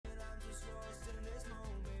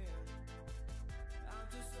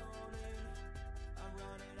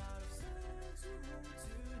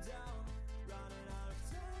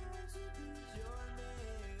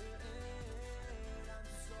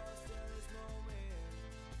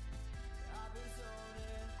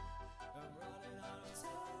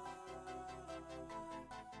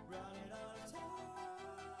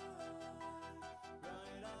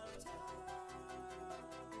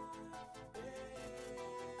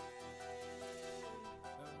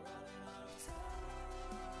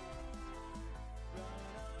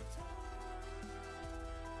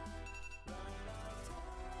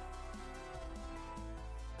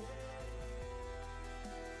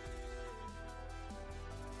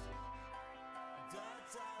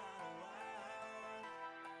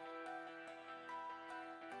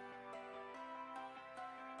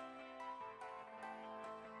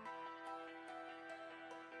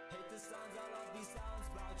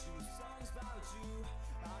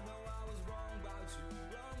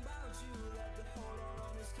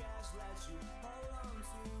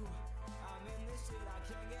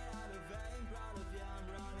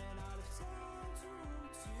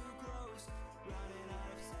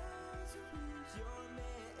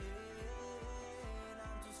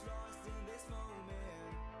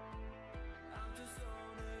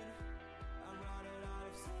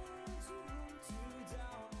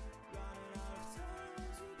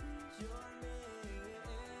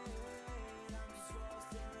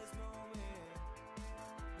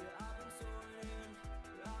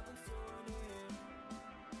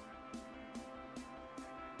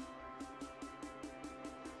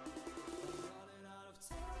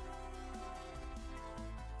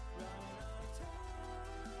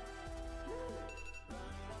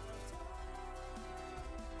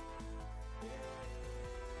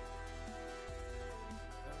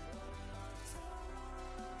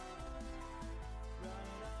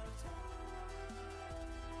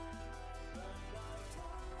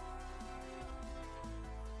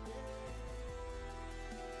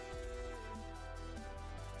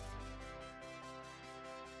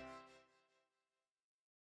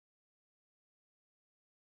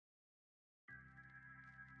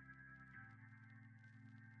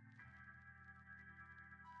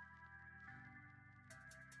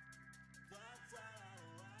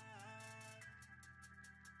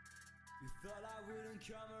You thought I wouldn't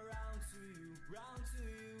come around to you, round to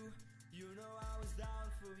you. You know I was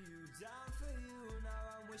down for you, down for you.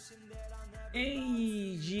 Now I'm wishing that I never.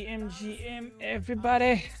 Hey, GM,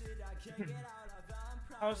 everybody.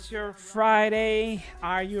 How's your Friday?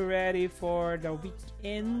 Are you ready for the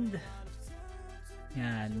weekend?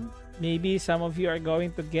 Yan. Maybe some of you are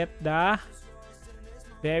going to get the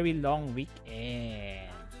very long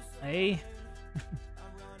weekend. Hey.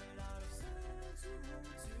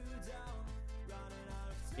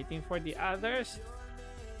 Waiting for the others.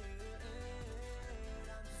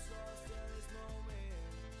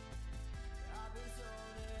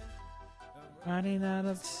 Running out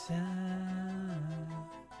of time.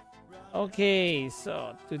 Okay,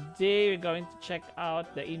 so today we're going to check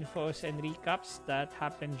out the infos and recaps that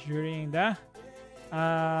happened during the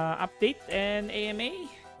update and AMA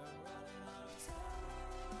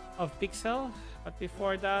of Pixel. But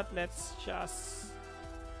before that, let's just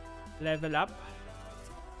level up.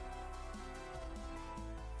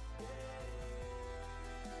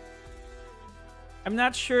 I'm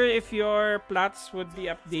not sure if your plots would be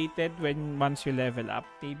updated once you level up.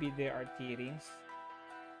 Maybe there are tierings.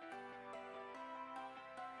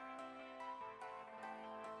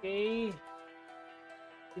 Okay.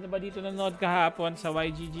 Sino ba dito nanood kahapon sa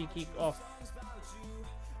YGG kickoff?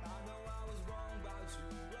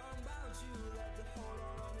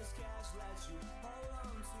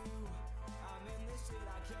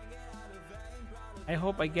 I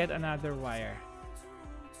hope I get another wire.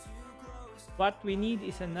 What we need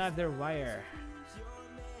is another wire.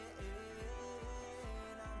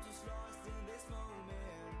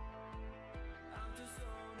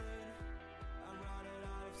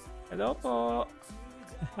 Hello po.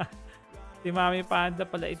 Si Mami Panda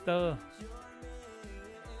pala ito.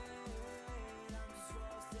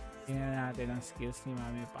 Tingnan natin ang skills ni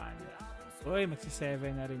Mami Panda. Uy, magsi-7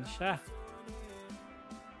 na rin siya.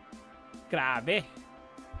 Grabe.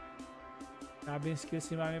 Grabe yung skills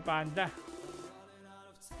ni Mami Panda.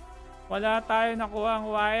 Wala tayo nakuha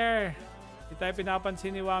ang wire. Hindi tayo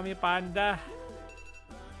pinapansin ni Mami Panda.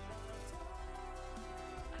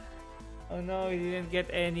 Oh no, we didn't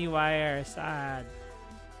get any wire. Sad.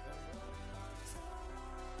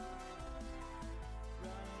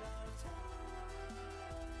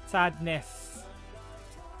 Sadness.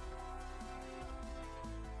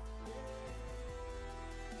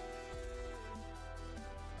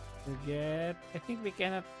 Forget. I think we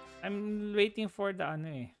cannot. I'm waiting for the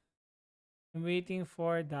ano eh. I'm waiting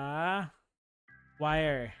for the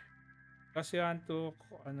wire. Because we want to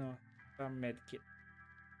ano, medkit.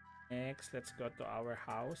 Next, let's go to our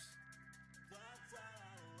house.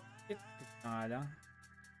 Ito nga lang.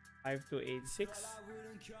 5286.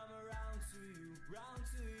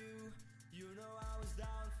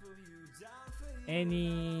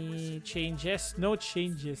 Any changes? No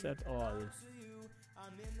changes at all.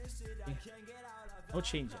 Okay. No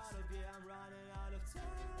changes.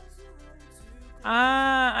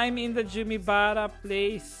 Ah, I'm in the Jumibara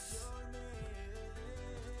place.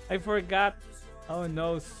 I forgot. Oh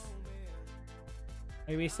no.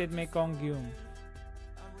 I wasted my Congium.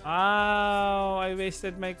 Oh, I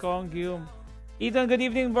wasted my Congium. Ethan, good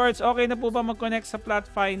evening, birds. Okay na po ba mag-connect sa Plat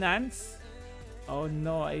Finance? Oh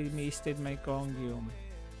no, I wasted my Congium.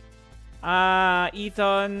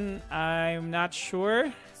 Ethan, I'm not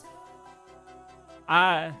sure.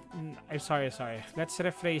 I'm sorry. Let's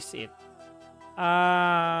rephrase it.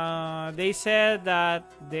 They said that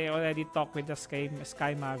they already talked with the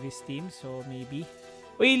Sky Mavis team, so maybe.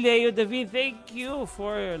 Uy, Leo David, thank you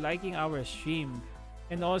for liking our stream.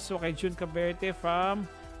 And also kay Jun Caberte from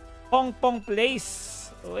Pong Pong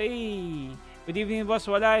Place. Uy, good evening, boss.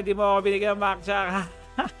 Wala, hindi mo ako binigyan ng Maccha.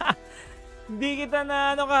 Hindi kita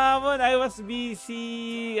na kahapon. I was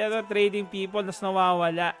busy trading people, nas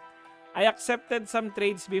nawawala. I accepted some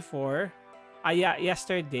trades before.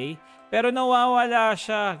 Yesterday. Pero nawawala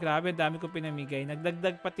siya. Grabe, dami ko pinamigay.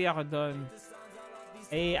 Nagdagdag pati ako doon.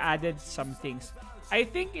 I added some things. I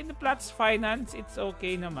think in the Platts Finance, it's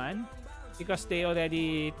okay naman. Because they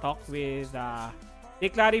already talked with...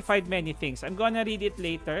 they clarified many things. I'm gonna read it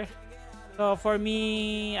later. So for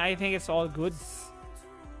me, I think it's all good.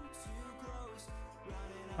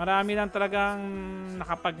 Marami lang talagang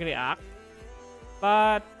nakapag-react.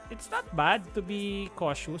 But it's not bad to be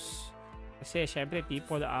cautious. Kasi syempre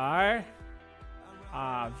people are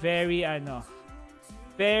very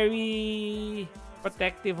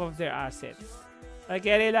protective of their assets.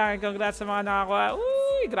 Kaya lang, congrats sa mga nakakuha.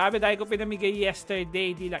 Uy, grabe dahil ko pinamigay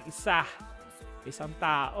yesterday. Di lang isa. Isang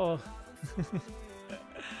tao.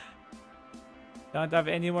 Don't have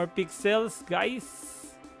any more pixels, guys.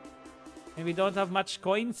 And we don't have much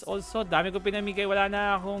coins also. Dami ko pinamigay. Wala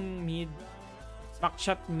na akong mid.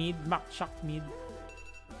 Max-shot mid.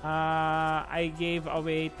 I gave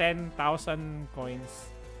away 10,000 coins.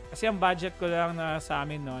 Kasi ang budget ko lang na sa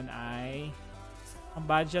amin noon ay... Ang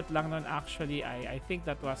budget lang nun actually I think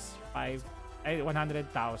that was 100,000.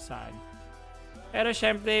 Pero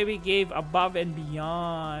syempre we gave above and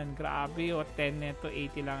beyond. Grabe 10 neto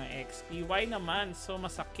 80 lang ang XP. Why naman? So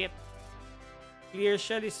masakit. Clear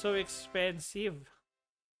shell is so expensive.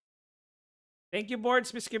 Thank you,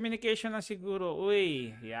 boards. Miscommunication lang siguro.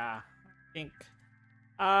 Uy, yeah. I think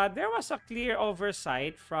there was a clear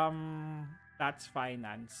oversight from Platts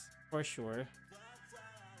Finance for sure.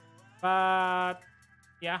 But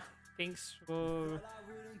yeah, things were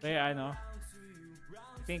I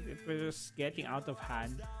think it was getting out of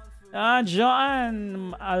hand.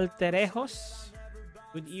 Joan Alterejos.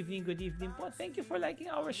 Good evening po. Thank you for liking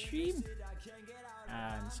our stream.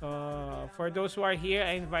 And so for those who are here,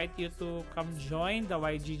 I invite you to come join the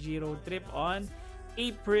YGG road trip on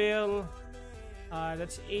April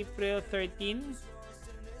that's April 13.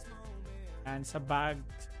 And sa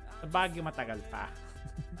Baguio matagal pa.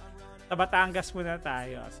 Sa Batangas muna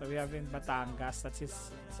tayo. So we have in Batangas.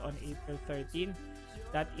 It's on April 13.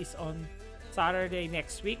 That is on Saturday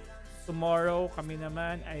next week. Tomorrow kami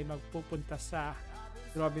naman ay magpupunta sa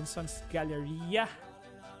Robinson's Galleria.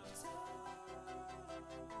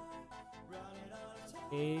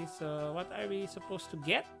 Okay, so what are we supposed to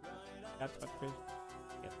get? That's what we'll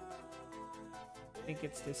get. I think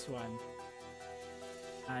it's this one.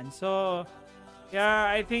 And so,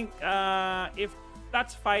 yeah, I think if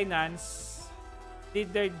Platts Finance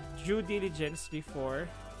did their due diligence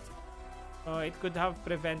before, so it could have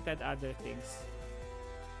prevented other things.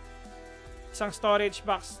 Isang storage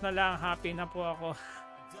box na lang, happy na po ako.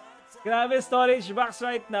 Grabe storage box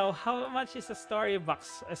right now. How much is a storage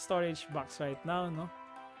box right now, no?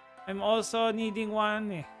 I'm also needing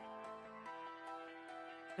one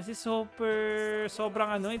Kasi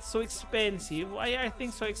sobrang it's so expensive. Why are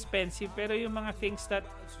things so expensive? Pero yung mga things that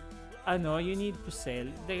you need to sell,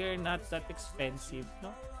 they are not that expensive,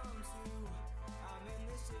 no?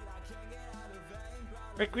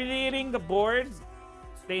 We're clearing the board.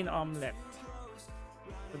 Plain omelette.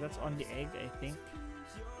 So that's on the egg, I think.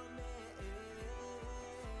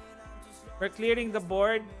 We're clearing the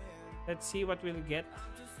board. Let's see what we'll get.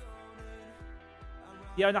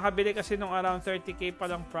 Di ako nakabili kasi nung around 30k pa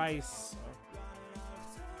lang price. So,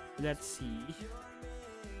 let's see.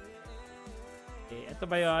 Okay, ito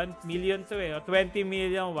ba yun? Million to 20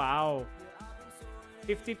 million. Wow.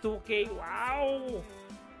 52k. Wow.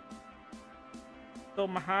 Ito,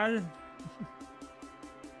 mahal.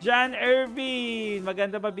 John Irvin.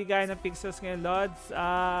 Maganda ba bigay ng pixels ngayon, Lods?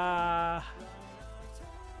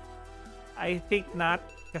 I think not.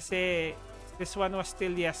 Kasi this one was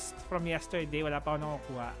still from yesterday. Wala pa ako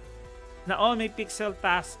nakukuha. May pixel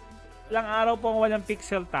task. Ilang araw po walang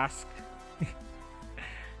pixel task.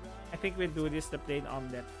 I think we'll do this, the plain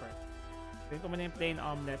omelette first. Tingnan ko muna yung plain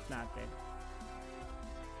omelette natin.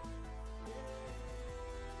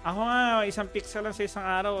 Ako nga, isang pixel lang sa isang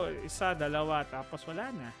araw. Isa, dalawa, tapos wala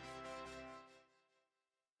na.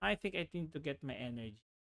 I think I need to get my energy.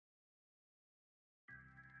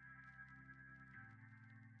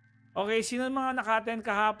 Okay, sino mga naka-attend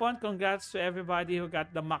kahapon? Congrats to everybody who got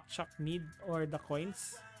the Makchak mid or the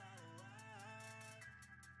coins.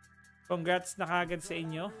 Congrats na kagad sa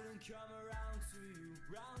inyo.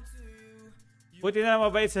 Buti na lang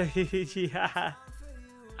mabait sa GG.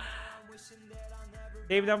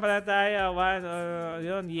 Save lang pala tayo.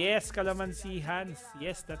 Yun. Yes, Kalamansi Hans.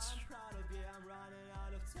 Yes, that's true.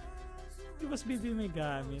 Di mas bibi may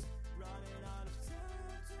gamit.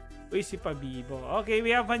 Uy, si Pabibo. Okay,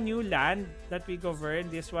 we have a new land that we govern.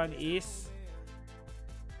 This one is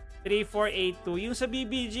 3482. Yung sa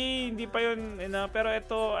BBG, hindi pa yun. Pero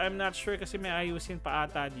ito, I'm not sure kasi may ayusin pa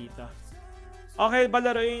ata dito. Okay,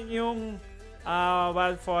 balaroin yung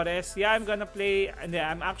Wild Forest. Yeah, I'm gonna play.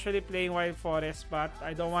 I'm actually playing Wild Forest, but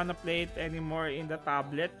I don't wanna play it anymore in the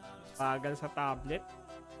tablet. Bagal sa tablet.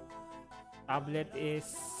 Tablet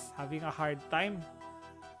is having a hard time.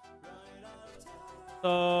 So,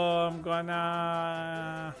 I'm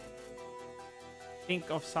gonna think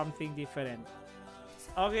of something different.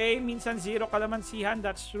 Okay, minsan zero kalamansihan.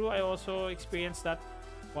 That's true. I also experienced that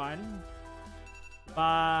one.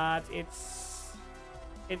 But it's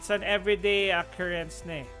an everyday occurrence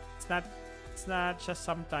na eh. It's not just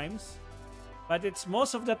sometimes. But it's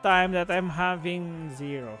most of the time that I'm having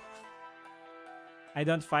zero. I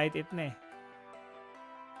don't fight it na eh.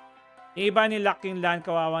 Yung iba nilock yung land,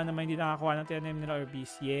 kawawa naman hindi nakakuha ng TNM nila or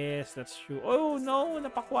beast. Yes, that's true. Oh no,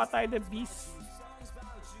 napakuha tayo the beast.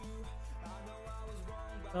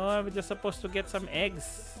 No, we're just supposed to get some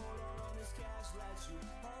eggs.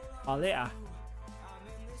 Ole ah.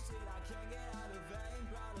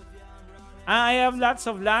 I have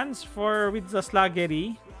lots of lands with the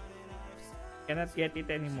sluggery. Cannot get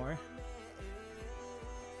it anymore.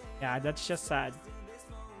 Yeah, that's just sad.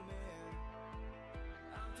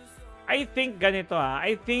 I think ganito ah.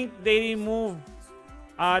 I think they remove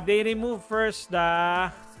first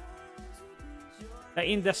the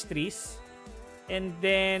industries and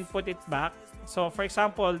then put it back. So for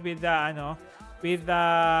example, with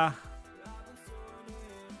the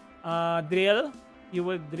drill, you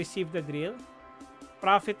would receive the drill.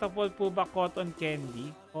 Profitable po ba cotton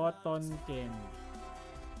candy? Cotton candy.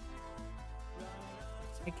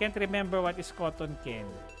 I can't remember what is cotton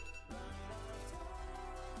candy.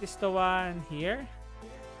 Is the one here?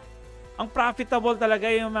 Ang profitable talaga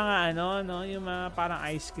yung mga yung mga parang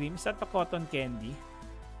ice cream. Is that the cotton candy?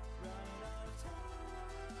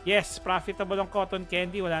 Yes, profitable ang cotton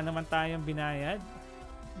candy. Wala naman tayong binayad.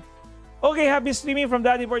 Okay, have been streaming from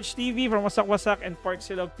Daddy Borge TV, from Wasak Wasak and Pork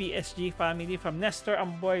Silog PSG family, from Nestor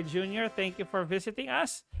Amboy Jr. Thank you for visiting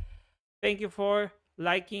us. Thank you for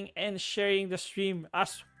liking and sharing the stream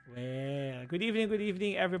as well. Good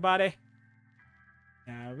evening everybody.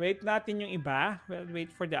 Wait natin yung iba. We'll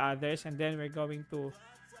wait for the others and then we're going to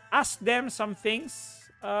ask them some things.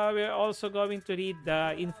 We're also going to read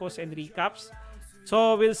the infos and recaps.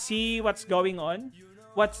 So we'll see what's going on.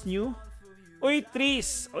 What's new? Uy,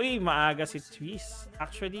 Tris! Uy, maaga si Tris.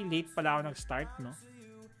 Actually, late pala ako nag-start, no?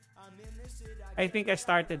 I think I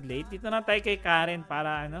started late. Dito na tayo kay Karen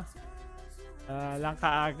para lang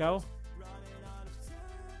kaagaw.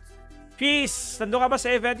 Chris, nandun ka ba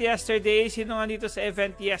sa event yesterday? Sino nga dito sa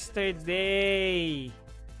event yesterday?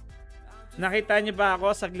 Nakita niyo ba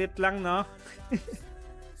ako? Saglit lang, no?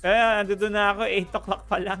 Kaya nandun na ako, 8 o'clock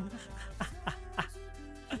pa lang.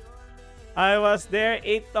 I was there,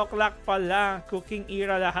 8 o'clock pa lang. Cooking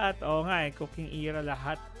era lahat. Oo nga cooking era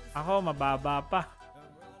lahat. Ako, mababa pa.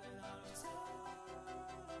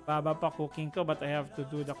 Baba pa cooking ko, but I have to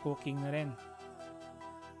do the cooking na rin.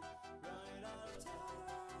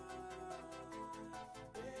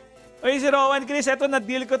 Uy, si Rowan Chris, eto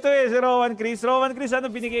na-deal ko to Si Rowan Chris. Rowan Chris, ano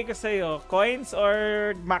binigay ko sa'yo? Coins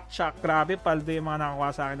or Makchak? Grabe, paldo yung mga nakakuha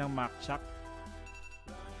sa akin ng Makchak.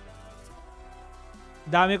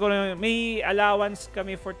 Dami ko lang. May allowance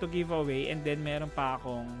kami to give away and then meron pa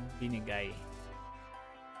akong binigay.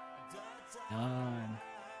 Yan.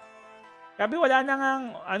 Grabe, wala na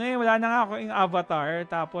nga ako yung avatar.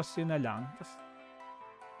 Tapos yun na lang.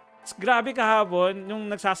 Grabe kahapon, nung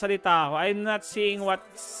nagsasalita ako, I'm not seeing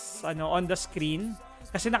what's on the screen.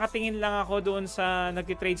 Kasi nakatingin lang ako doon sa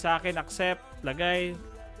nag-trade sa akin. Accept, lagay,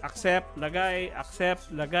 accept, lagay,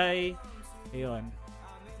 accept, lagay. Ayun.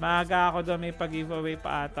 Maaga ako doon, may pag-giveaway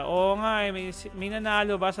pa ata. Oo nga, may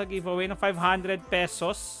nanalo ba sa giveaway ng 500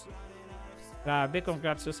 pesos? Grabe,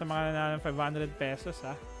 congrats sa mga nanalo ng 500 pesos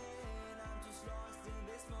ha.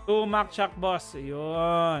 2 Makchak boss.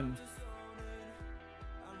 Ayun.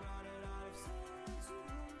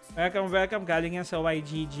 Welcome. Galing yan sa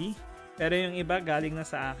YGG. Pero yung iba, galing na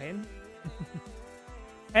sa akin.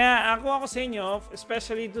 Kaya ako sa inyo,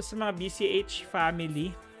 especially doon sa mga BCH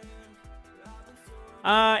family,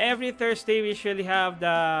 Every Thursday, we usually have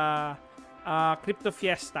the Crypto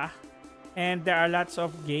Fiesta. And there are lots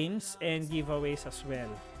of games and giveaways as well.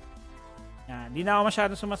 Yan. Di na ako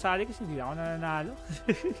masyadong sumasali kasi hindi ako nananalo.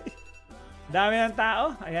 Dami ng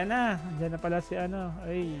tao. Ayan na. Diyan na pala si ano.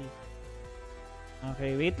 Ay.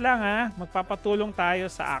 Okay, wait lang ha. Magpapatulong tayo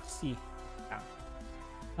sa Axie.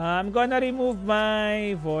 I'm gonna remove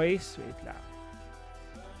my voice. Wait lang.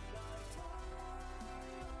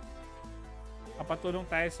 Papatulong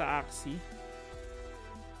tayo sa Axie.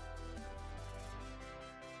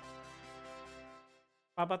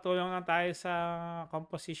 Papatulong lang tayo sa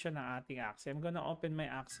composition ng ating Axie. I'm gonna open my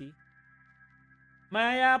Axie.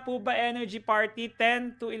 Maya po ba energy party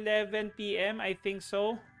 10 to 11 p.m.? I think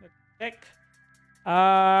so. Let's check.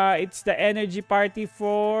 It's the energy party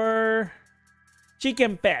for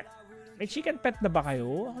Chicken Pet. May Chicken Pet na ba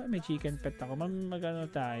kayo? Ako may Chicken Pet ako. Magano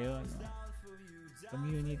tayo? Ano?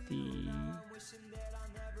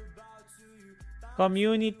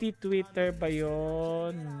 Community Twitter ba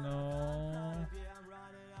yun? No.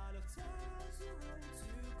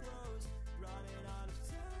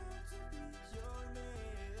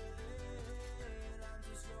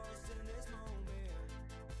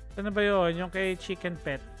 Ano ba yun? Yung kay Chicken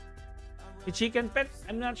Pet. The Chicken Pet,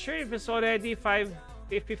 I'm not sure if it's already 15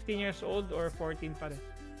 years old or 14 pa rin.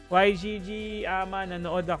 YGG,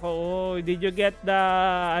 nanood ako. Oh, did you get the,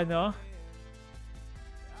 ano?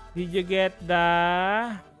 Did you get the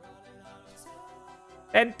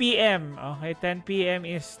 10 p.m.? Okay, 10 p.m.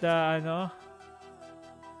 is the, ano?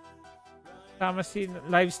 Tama si,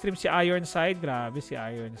 live stream si Ironside. Grabe si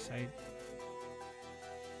Ironside.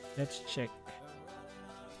 Let's check.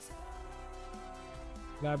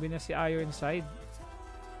 Grabe na si Ironside.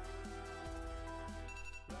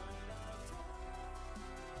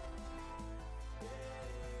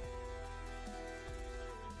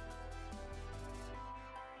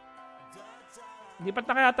 Hindi pa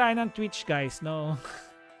na kaya tayo ng Twitch, guys, no?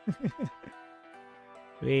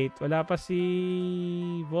 Wait, wala pa si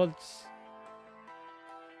Volts.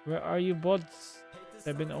 Where are you, Volts?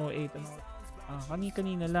 708.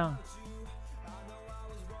 Kanina lang.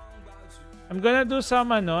 I'm gonna do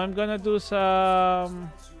some, ano? I'm gonna do some,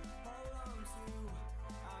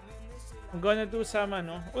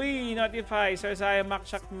 ano? Uy, notify. Sir Saya,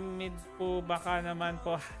 Mac-Shock Mid po. Baka naman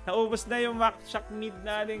po. Naubos na yung Mac-Shock Mid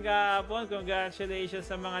natin kahapon. Congratulations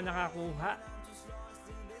sa mga nakakuha.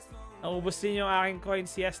 Naubos din yung aking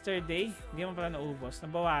coins yesterday. Hindi mo pala naubos.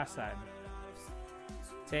 Nabawasan.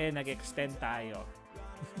 Kasi nag-extend tayo.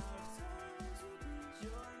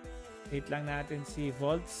 Wait lang natin si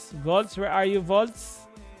Volts. Volts, where are you, Volts?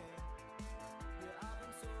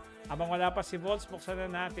 Habang wala pa si Volts, buksan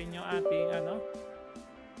na natin yung ating, ano?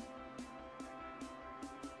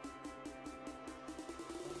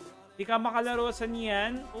 Di ka makalaro sa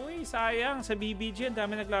Nian. Uy, sayang. Sa BBG, ang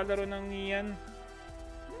dami naglalaro ng Nian.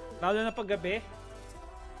 Lalo na paggabi.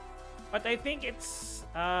 But I think it's,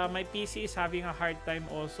 my PC is having a hard time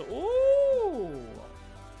also. Ooh!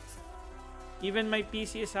 Even my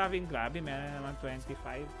PC is having, grabe, meron naman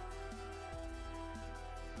 25.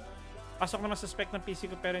 Pasok naman sa spec ng PC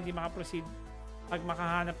ko pero hindi makaproceed pag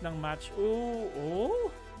makahanap ng match. Ooh,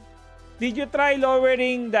 oh. Did you try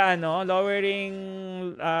lowering the, ano,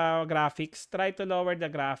 graphics? Try to lower the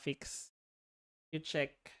graphics. You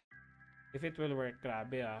check if it will work.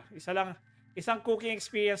 Grabe, ah. Isang cooking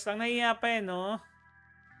experience lang. Nahiya pa eh, no?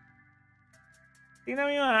 Tingnan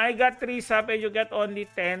mo yun, I got 3 sub and you got only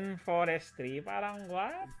 10 forestry. Parang,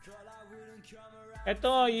 what?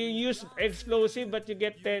 Ito, you use explosive but you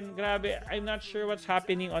get 10. Grabe, I'm not sure what's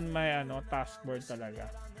happening on my taskboard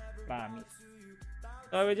talaga. Promise.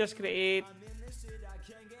 So, we just create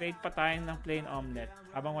pa tayo ng plain omelet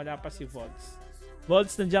habang wala pa si Volts.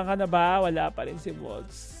 Volts, nandiyan ka na ba? Wala pa rin si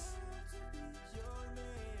Volts.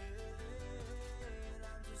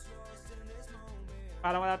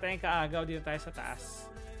 Parang wala tayong kaagaw, dito tayo sa taas.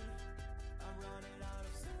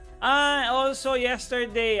 Also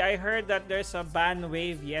yesterday, I heard that there's a ban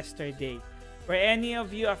wave yesterday. Were any of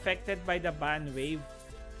you affected by the ban wave?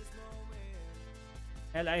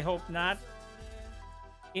 Well, I hope not.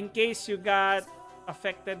 In case you got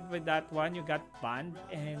affected with that one, you got banned,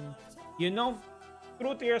 and you know,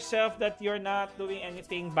 prove to yourself that you're not doing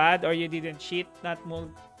anything bad or you didn't cheat, not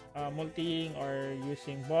multiing or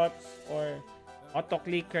using bots or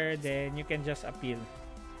auto-clicker, then you can just appeal.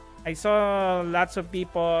 I saw lots of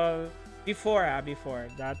people before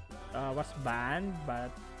that was banned,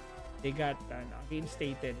 but they got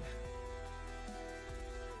reinstated.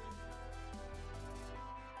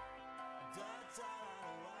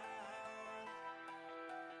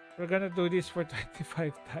 We're gonna do this for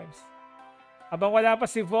 25 times. Habang wala pa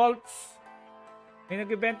si Volts, may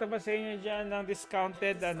nagbebenta ba sa inyo dyan ng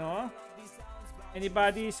discounted ano?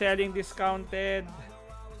 Anybody selling discounted?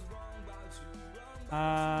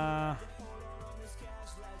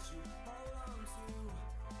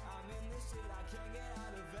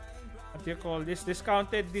 What do you call this?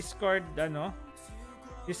 Discounted Discord ano?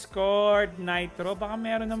 Discord Nitro. Baka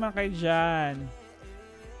meron naman kayo dyan.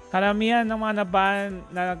 Karamihan ng mga naban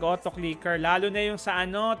na nag-auto-clicker. Lalo na yung sa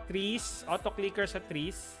ano, trees. Auto-clicker sa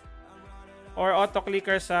trees. Or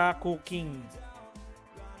auto-clicker sa cooking.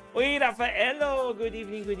 Uy, Rafaelo! Good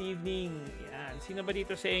evening, good evening. Yan. Sino ba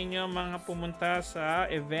dito sa inyo mga pumunta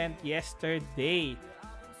sa event yesterday?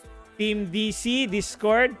 Team DC,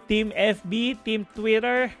 Discord, Team FB, Team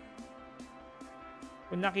Twitter.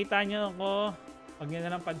 Kung nakita nyo ako, huwag nyo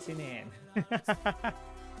na lang pansinin.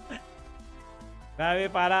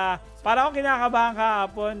 Grabe, para akong kinakabahan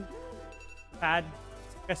kahapon. Sad.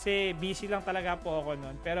 Kasi busy lang talaga po ako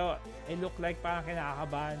noon. Pero I look like parang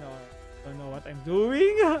kinakabahan. No? Don't know what I'm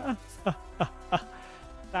doing.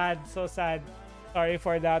 Sad, so sad. Sorry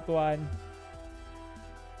for that one.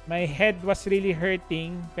 My head was really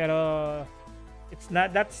hurting. Pero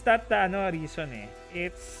that's not the reason eh.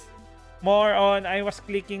 It's more on I was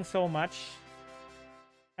clicking so much.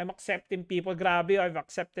 I'm accepting people. Grabe, I've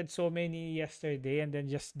accepted so many yesterday and then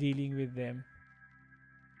just dealing with them.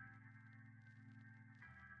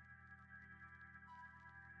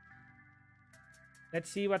 Let's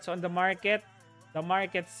see what's on the market. The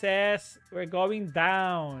market says we're going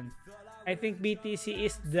down. I think BTC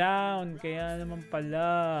is down. Kaya naman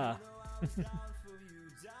pala.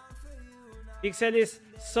 Pixel is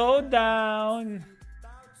so down.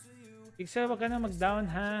 Pixel, wag ka na mag-down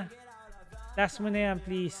ha. Last mo na yan,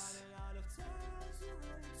 please.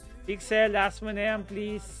 Pixel, last mo na yan,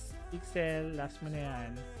 please. Pixel, last mo na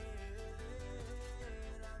yan.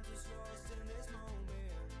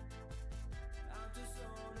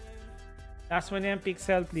 Last mo na yan,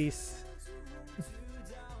 Pixel, please.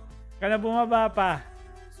 Kana bumaba pa.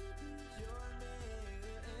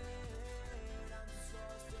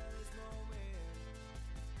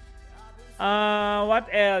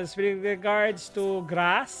 What else? With regards to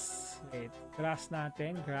grass. Wait, grass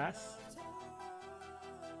natin. Grass.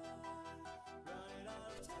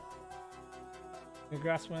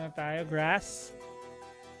 Grass muna tayo. Grass.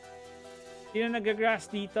 Sino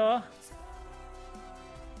nag-grass dito?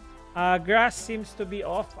 Grass seems to be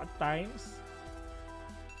off at times.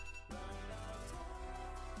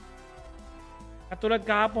 Katulad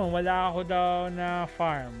kahapon, wala ako daw na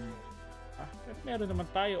farm. Meron naman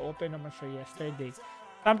tayo. Open naman siya yesterday.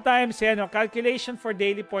 Sometimes, calculation for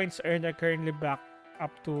daily points earned are currently back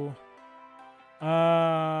up to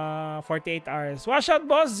 48 hours. Wash out,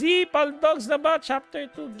 Boss Z! Paldogs na ba? Chapter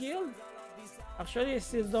 2 guild? Actually, I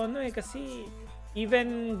still don't know kasi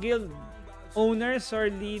even guild owners or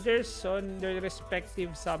leaders on their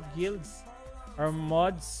respective sub-guilds or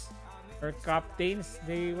mods or captains,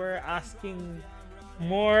 they were asking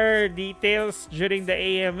more details during the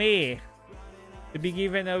AMA to be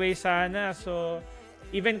given away sana. So,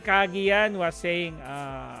 even Kagian was saying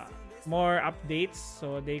more updates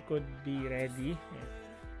so they could be ready.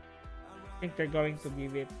 I think they're going to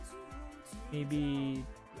give it maybe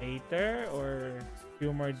later or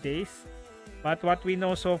few more days. But what we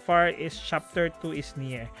know so far is Chapter 2 is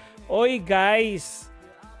near. Oy guys!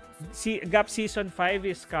 GAP Season 5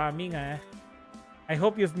 is coming I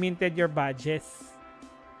hope you've minted your badges.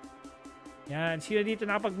 Yan. Sino dito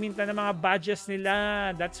nakapag-minta ng mga badges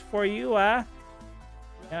nila? That's for you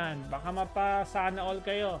Yan. Baka mapasana all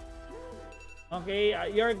kayo. Okay.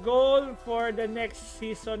 Your goal for the next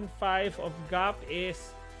Season 5 of GAP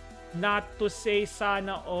is not to say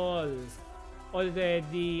sana all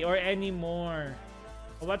already or anymore.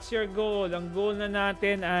 What's your goal? Ang goal na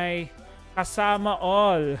natin ay kasama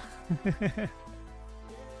all.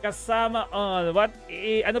 Kasama all.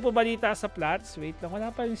 Ano po balita sa plots? Wait lang.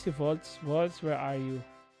 Wala pa rin si Volts. Volts, where are you?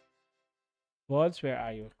 Volts, where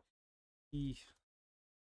are you?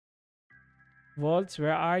 Volts,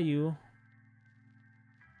 where are you?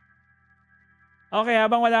 Okay,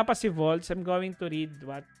 habang wala pa si Volts, I'm going to read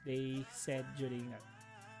what they said during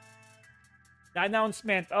the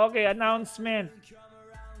announcement. Okay, announcement.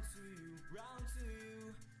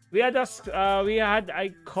 We had a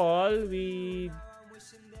call with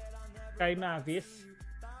Kay Mavis.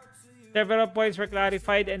 Several points were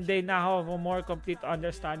clarified and they now have a more complete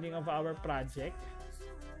understanding of our project,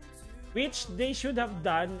 which they should have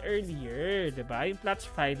done earlier, diba? Yung Plots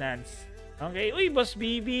Finance. Okay, uy, Boss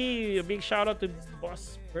BB, big shoutout to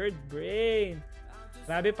Boss Bird Brain.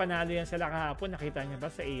 Grabe, panalo yan sila kahapon. Nakita niyo ba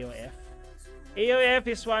sa AOF? AOF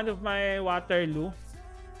is one of my Waterloo.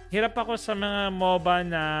 Hirap ako sa mga MOBA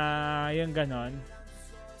na yung ganon.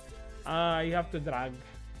 You have to drag.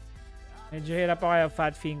 Medyo hirap ako kaya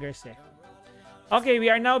fat fingers eh. Okay,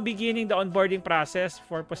 we are now beginning the onboarding process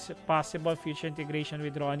for possible future integration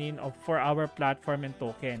with Ronin for our platform and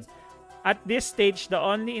token. At this stage, the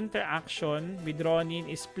only interaction with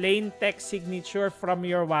Ronin is plain text signature from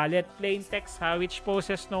your wallet. Plain text which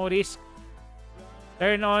poses no risk.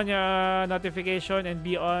 Turn on your notification and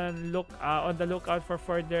be on the lookout for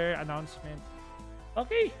further announcement.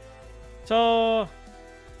 Okay. So,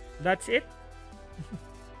 that's it.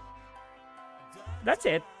 That's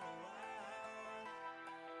it.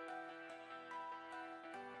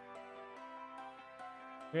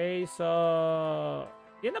 Okay, so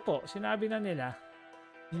yun na po, sinabi na nila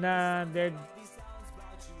na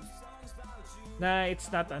it's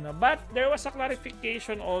not ano. But there was a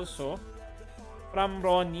clarification also from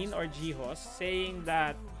Ronin or Jihos saying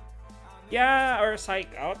that or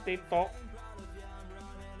Psych Out, they talk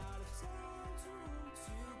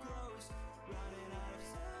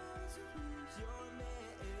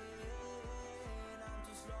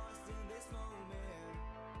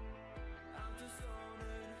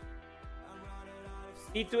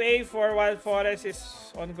P2A for Wild Forest is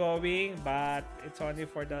ongoing, but it's only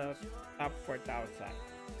for the top 4,000.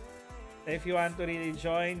 So if you want to really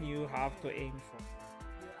join, you have to aim for.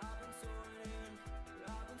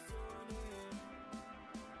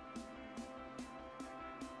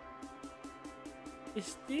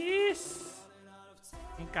 Is this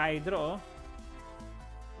in Kaidro?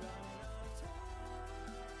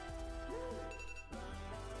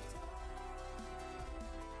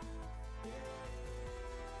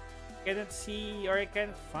 Cannot see or I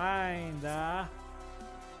can't find.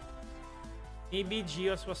 Maybe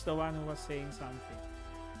Gios was the one who was saying something.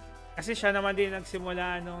 Kasi siya naman din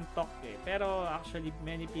nagsimula nung talk eh. Pero actually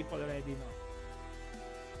many people already know.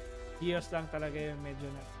 Gios lang talaga yung medyo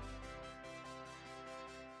na.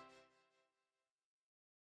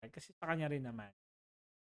 Kasi sa kanya rin naman.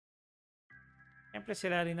 Siyempre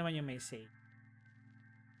sila rin naman yung may say.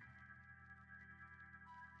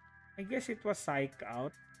 I guess it was Psych Out.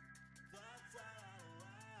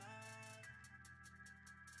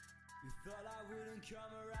 Thought I wouldn't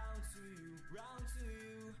come around to you, round to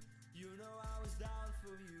you. You know I was down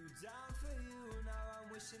for you, down for you. Now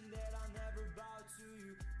I'm wishing that I never bow to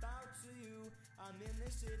you, bow to you. I'm in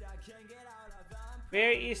this shit I can't get out of.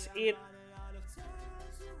 Where is it?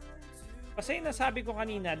 Kasi nasabi ko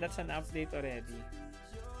kanina, that's an update already.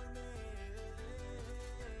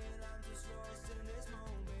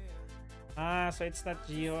 So it's not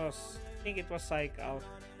Geos. I think it was Psych Out.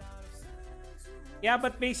 Yeah,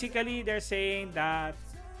 but basically they're saying that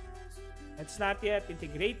it's not yet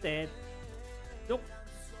integrated. Look,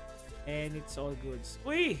 and it's all good.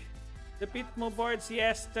 Uy! The Pitmo boards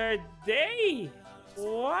yesterday!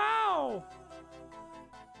 Wow!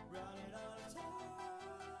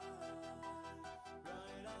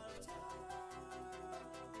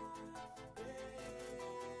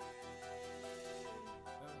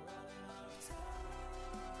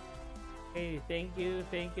 Okay, thank you,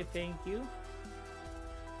 thank you, thank you.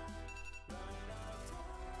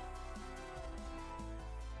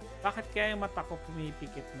 Bakit kaya yung mata ko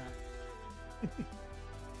pumipikit na?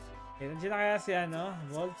 Okay, nandiyan na kaya si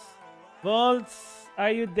Volts? Volts!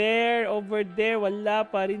 Are you there? Over there? Wala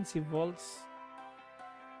pa rin si Volts.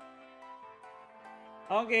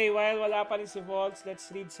 Okay, while wala pa rin si Volts,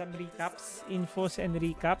 let's read some recaps. Infos and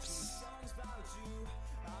recaps.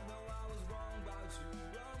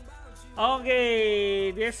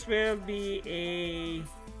 Okay, this will be a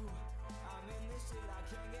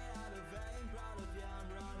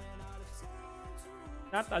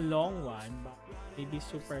not a long one, but maybe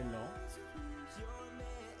super long.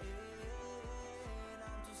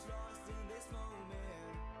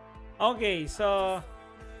 Okay, so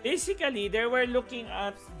basically they were looking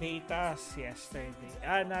at data yesterday.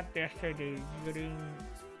 Not yesterday,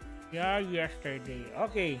 yesterday.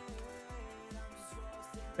 Okay.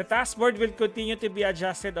 The task board will continue to be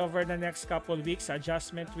adjusted over the next couple weeks.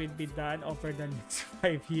 Adjustment will be done over the next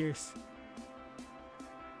 5 years.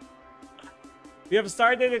 We have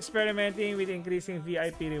started experimenting with increasing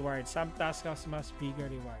VIP rewards. Some tasks have much bigger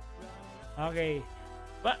reward. Okay.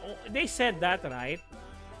 But they said that, right?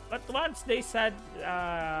 But once they said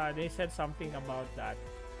something about that.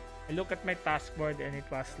 I look at my task board and it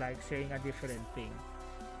was like saying a different thing.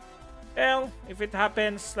 Well, if it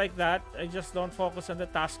happens like that, I just don't focus on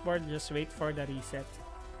the task board, just wait for the reset.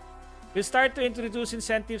 We'll start to introduce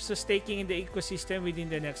incentives to staking in the ecosystem within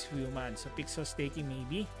the next few months. So Pixel staking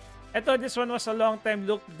maybe. This one was a long time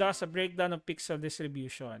look, does a breakdown of pixel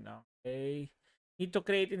distribution. Okay. Need to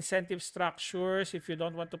create incentive structures. If you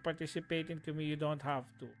don't want to participate in community, you don't have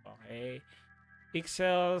to. Okay.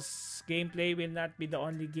 Pixels gameplay will not be the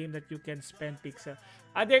only game that you can spend pixel.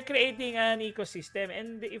 They're creating an ecosystem,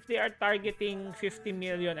 and if they are targeting 50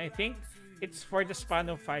 million, I think it's for the span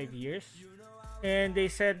of 5 years. And they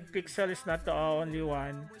said Pixel is not the only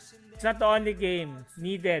one. It's not the only game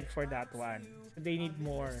needed for that one. So they need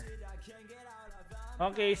more.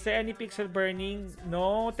 Okay, is there any pixel burning?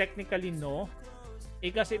 No, technically no.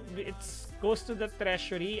 Because it goes to the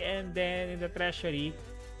treasury, and then in the treasury,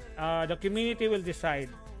 the community will decide,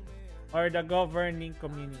 or the governing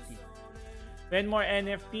community. When more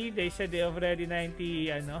NFT, they said they already 90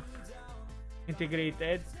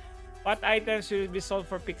 integrated. What items will be sold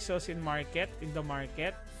for pixels in the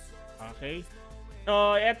market? Okay.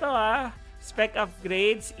 So ito spec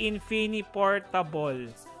upgrades, Infini Portable.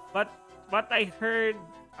 But what I heard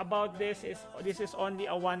about this is only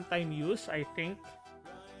a one-time use, I think.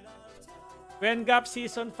 When Gap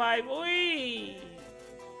Season 5, uy!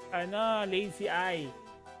 Lazy eye.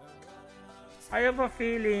 I have a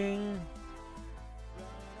feeling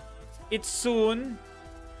it's soon,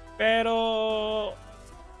 pero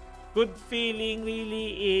good feeling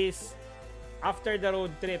really is after the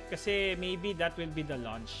road trip, kasi maybe that will be the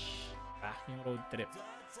launch. Yung road trip.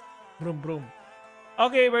 Broom broom.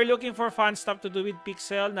 Okay, we're looking for fun stuff to do with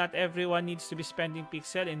Pixel. Not everyone needs to be spending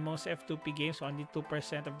Pixel. In most F2P games, only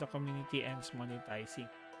 2% of the community ends monetizing.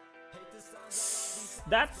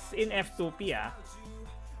 That's in F2P,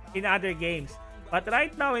 in other games. But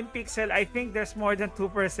right now in Pixel, I think there's more than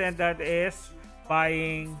 2% that is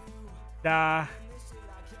buying the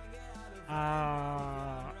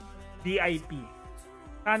VIP.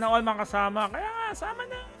 Sana all makasama. Kaya sama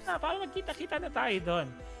na. Para magkita-kita na tayo doon.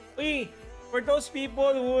 Uy, for those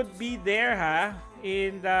people who would be there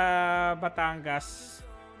in the Batangas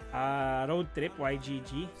road trip,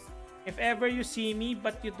 YGG, if ever you see me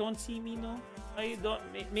but you don't see me, no?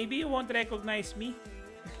 Maybe you won't recognize me.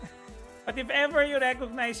 But if ever you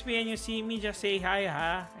recognize me and you see me, just say hi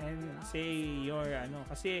and say your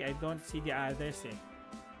kasi I don't see the others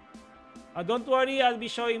don't worry, I'll be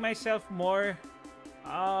showing myself more.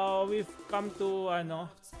 We've come to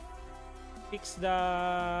fix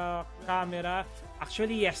the camera.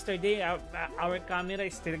 Actually, yesterday our camera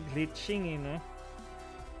is still glitching,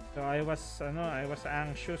 So I was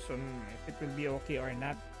anxious on if it will be okay or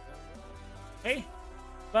not. Okay,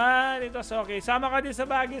 but it was okay. Sama ka din sa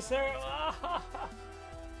Baguio, sir.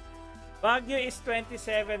 Baguio is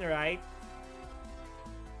 27, right?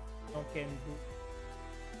 No can do.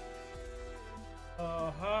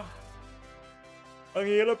 Ang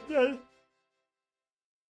hirap niyan.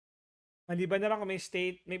 Maliban na lang kung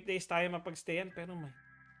may place tayo mapagstayan, pero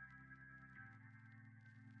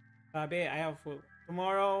sabi, I have full.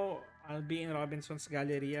 Tomorrow, I'll be in Robinson's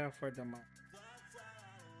Galleria for the month.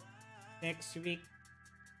 Next week,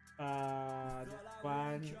 then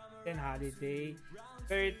holiday.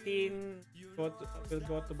 13, we'll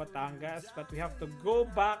go to Batangas, but we have to go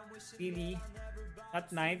back really at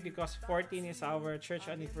night because 14 is our church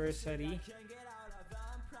anniversary.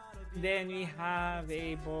 Then we have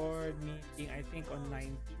a board meeting, I think, on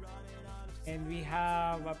 19. And we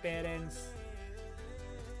have parents,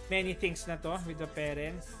 many things na to with the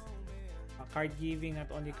parents. Card giving, not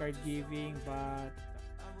only card giving, but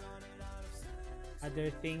other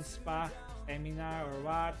things pa, seminar or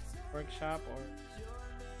what, workshop, or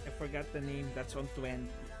I forgot the name. That's on 20.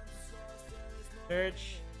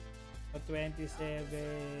 Church, on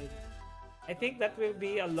 27. I think that will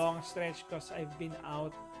be a long stretch because I've been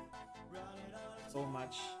out so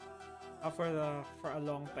much for a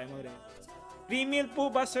long time already. Free meal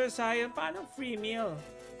po ba, Sir Zion? Paano free meal?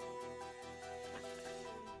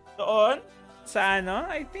 Doon? Sa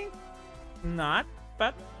I think not.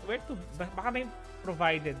 But where to? Baka may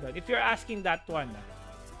provided doon. If you're asking that one.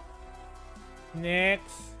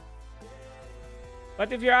 Next.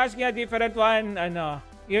 But if you're asking a different one,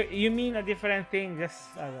 you mean a different thing,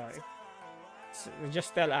 just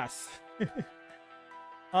tell us.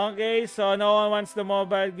 Okay, so no one wants the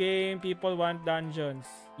mobile game. People want dungeons.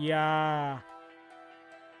 Yeah.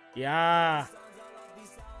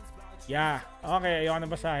 Okay, ayoko na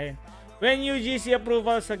basahin. When UGC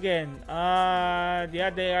approvals again?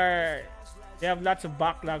 They have lots of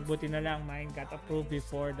backlog. Buti na lang mine got approved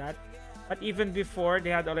before that. But even before,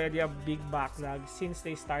 they had already a big backlog since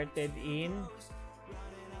they started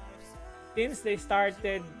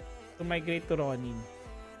to migrate to Ronin.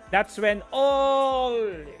 That's when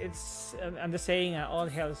it's the saying, all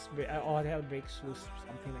hell breaks loose,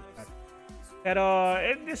 something like that. Pero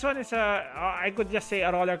this one is I could just say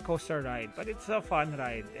a roller coaster ride, but it's a fun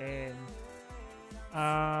ride, and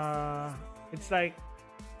uh, it's like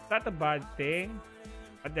not a bad thing,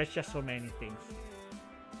 but there's just so many things.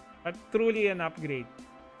 But truly an upgrade.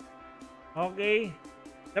 Okay.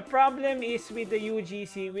 The problem is with the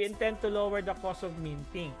UGC, we intend to lower the cost of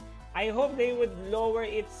minting. I hope they would lower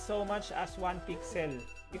it so much as 1 pixel,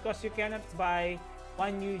 because you cannot buy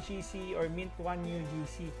 1 UGC or mint 1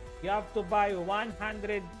 UGC. You have to buy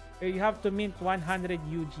 100, or you have to mint 100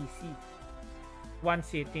 UGC one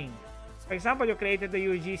sitting. For example, you created the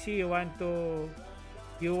UGC, you want to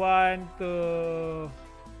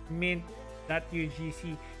mint that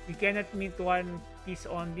UGC. You cannot mint one piece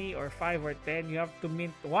only or 5 or 10. You have to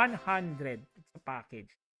mint 100. It's a package.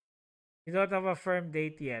 You don't have a firm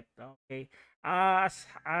date yet. Okay.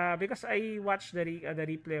 Because I watched the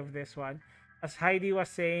replay of this one, as Heidi was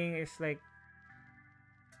saying, is like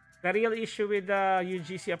the real issue with the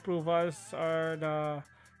UGC approvals or the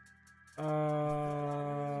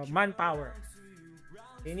manpower.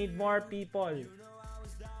 They need more people.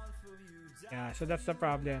 Yeah, so that's the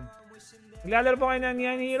problem. Naglalaro po kayo ng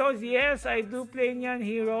Nyan Heroes? Yes, I do play Nyan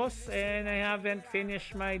Heroes, and I haven't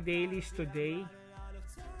finished my dailies today.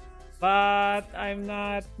 But I'm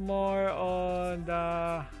not more on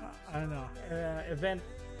the event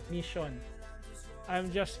mission. I'm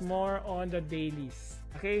just more on the dailies.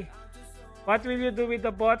 Okay? What will you do with the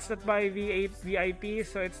bots that buy VIP?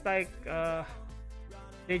 So it's like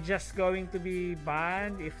they're just going to be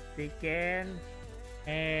banned if they can.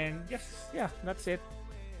 And just, yeah, that's it.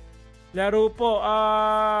 Laro po.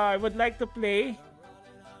 I would like to play,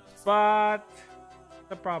 but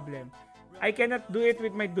the problem, I cannot do it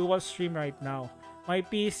with my dual stream right now. My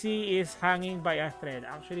PC is hanging by a thread.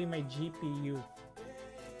 Actually, my GPU.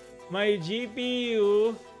 My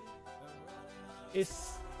GPU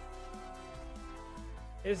is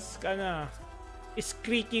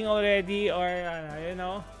creaking already, or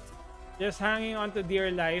just hanging on to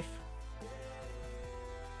dear life.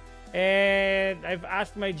 And I've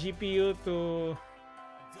asked my GPU to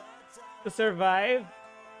survive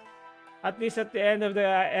at least at the end of the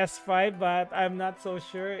S5, but I'm not so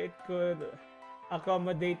sure it could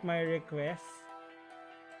accommodate my request,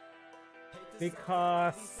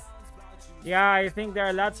 because yeah, I think there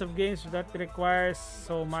are lots of games that requires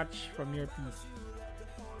so much from your PC.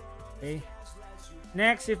 Okay.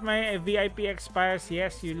 Next, if my VIP expires,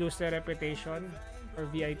 yes, you lose the reputation for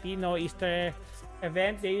VIP. No Easter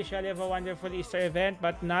event. They usually have a wonderful Easter event,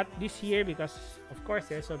 but not this year because, of course,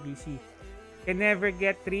 they're so busy. Can never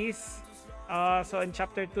get trees. So in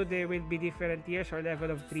chapter 2, there will be different tiers or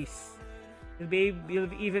level of trees.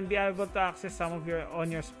 You'll even be able to access some of your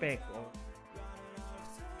on your spec.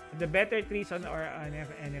 The better trees on our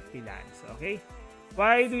NFT lands. Okay.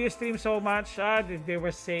 Why do you stream so much? They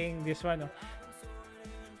were saying this one.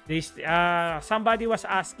 Somebody was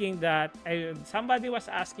asking that. Somebody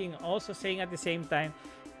was asking, also saying at the same time,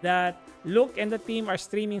 that Luke and the team are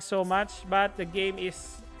streaming so much, but the game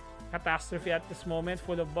is catastrophe at this moment,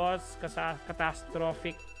 full of bots,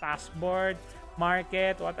 catastrophic taskboard,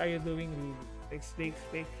 market. What are you doing, really?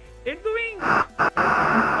 Explain. They're doing.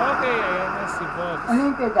 Okay, ayan na si Vox. Ano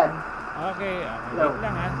yung pegan? Okay, wait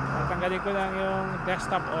lang ha. Tatanggalin ko lang yung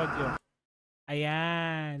desktop audio.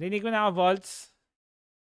 Ayan. Rinig ko na ako, Volts.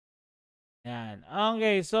 Ayan.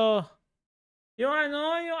 Okay, so yung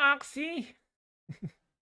yung Axie.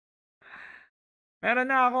 Meron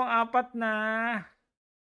na akong 4 na.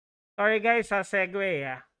 Sorry guys, segue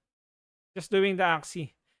ha. Just doing the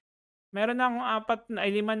Axie. Meron na akong 4 na,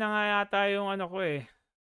 5 na nga yata yung ko eh.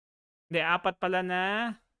 Hindi, 4 pala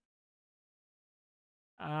na.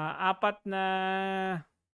 4 na.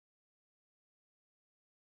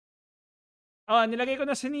 Oh, nilagay ko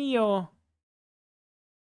na si Neo.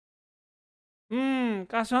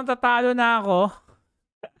 Kaso natatalo na ako.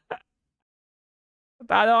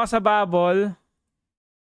 Tatalo ako sa bubble.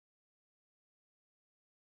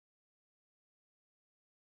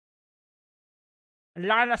 Ang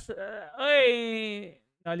laki na oy,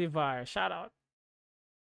 Nolivar, shout out.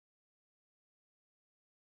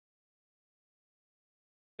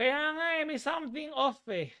 Kaya nga may something off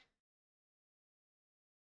eh.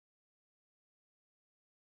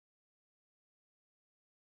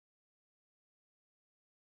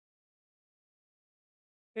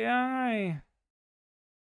 Kaya nga eh.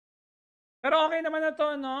 Pero okay naman na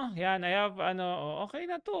to, no? Yan, I have, okay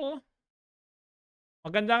na to.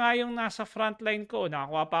 Maganda nga yung nasa frontline ko.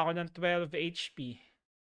 Nakakuha pa ako ng 12 HP.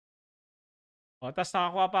 Tapos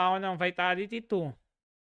nakakuha pa ako ng Vitality 2.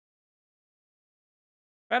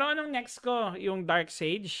 Pero anong next ko? Yung Dark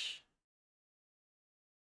Sage?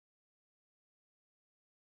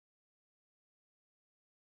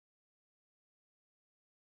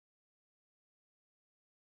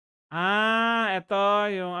 Ito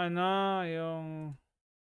yung ano, yung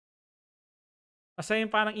basta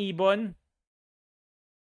yung parang ibon.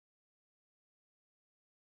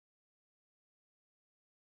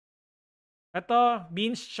 Ito,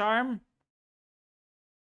 Beans Charm.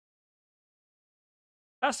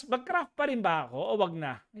 Tapos mag-craft pa rin ba ako o wag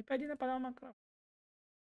na? Ay, pwede na pala mag-craft.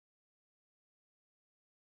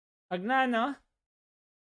 Wag na, no?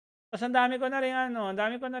 Tapos ang dami ko na rin ano, ang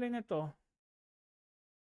dami ko na rin ito.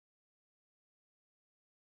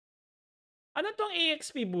 Ano tong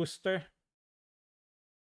EXP booster?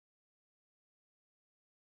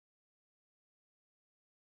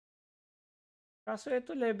 Kaso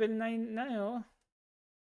ito level 9 na oh.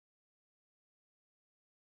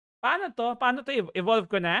 Paano to? Paano to evolve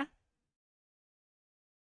ko na?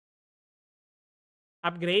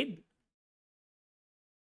 Upgrade?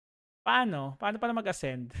 Paano? Paano pala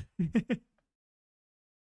mag-ascend?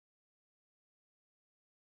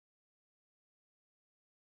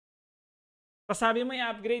 Pasabi mo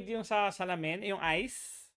i-upgrade yung sa salamin, yung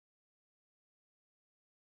ice.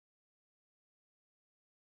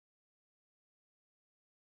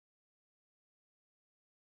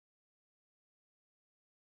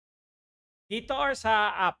 Dito or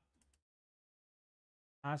sa app?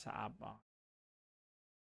 Sa app. Oh.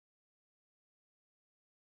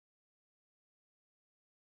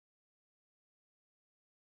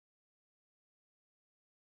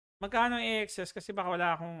 Magkano ang i-access? Kasi baka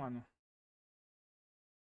wala akong ano.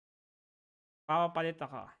 Papapalit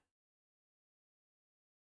ako.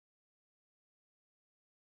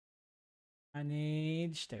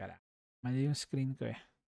 Manage. Teka lang. Mali yung screen ko eh.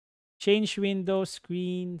 Change window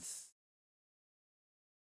screens.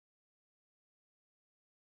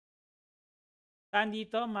 Saan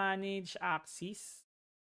dito? Manage axis.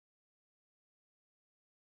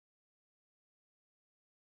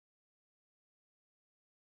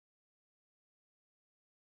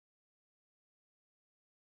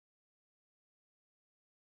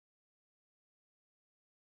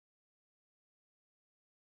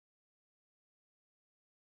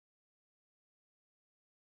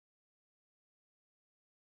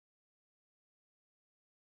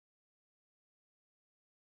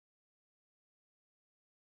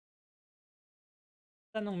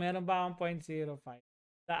 Tanong, meron ba akong 0.05?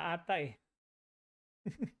 Sa ata eh.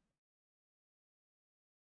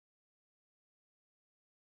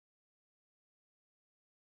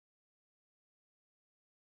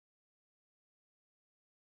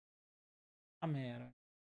 Meron.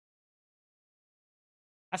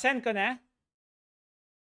 Ascend ko na?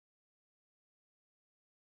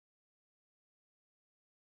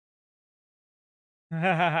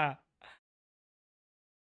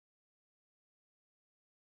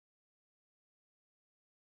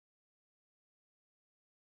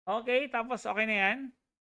 Okay, tapos okay na yan?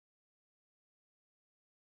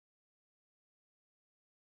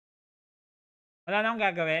 Wala na akong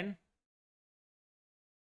gagawin?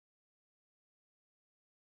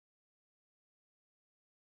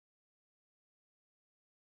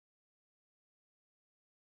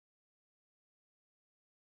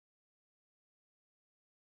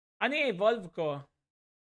 Ano yung evolve ko?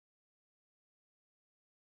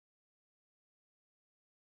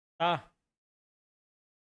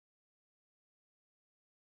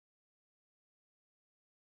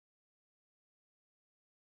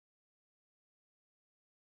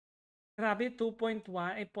 Grabe, 2.1,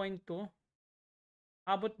 0.2.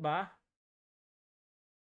 Abot ba?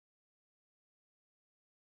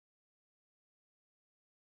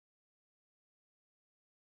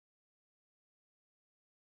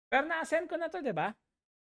 Pero na-ascend ko na to, di ba?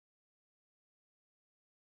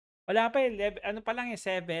 Wala pa eh. Ano pa lang eh,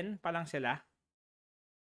 7 pa lang sila.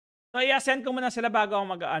 So, i-ascend ko muna sila bago ako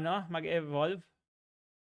mag-evolve.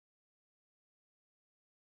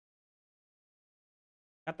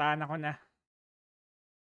 Katana ko na.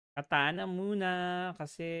 Katana muna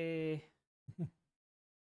kasi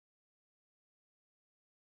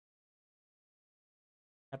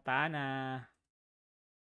katana.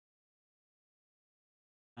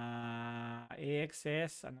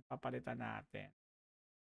 AXS, ano papalitan natin?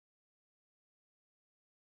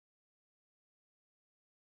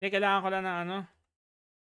 Hindi, kailangan ko lang ng ano?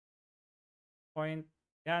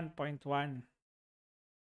 Yan, 0.1.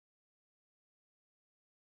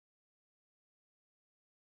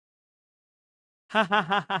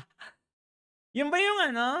 Yung ba yung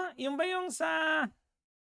ano? Yung ba yung sa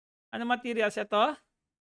ano materials ito?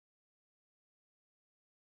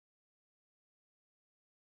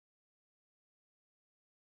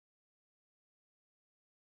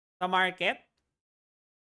 Sa market?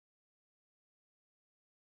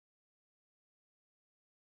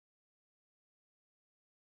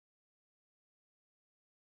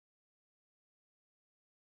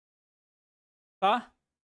 Pa?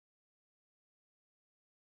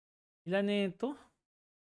 Ilan na ito?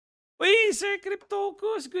 Uy, Sir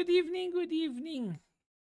Cryptocus! Good evening, good evening.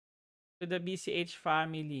 To the BCH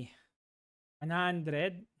family.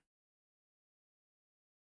 100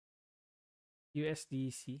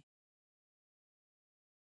 USDC.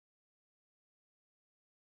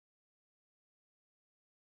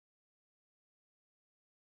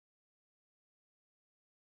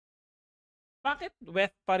 Bakit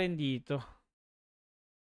wet pa rin dito?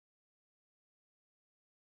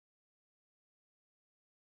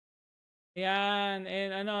 Ayan,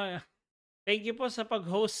 and ano, thank you po sa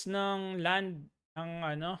pag-host ng land ng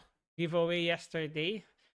ano, giveaway yesterday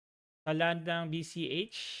sa land ng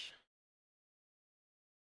BCH.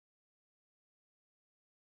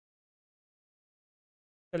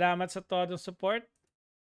 Salamat sa todo support.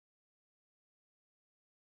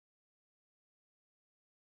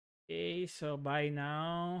 Okay, so buy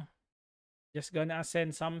now. Just gonna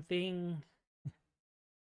send something.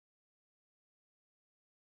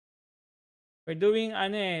 We're doing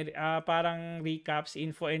ano parang recaps,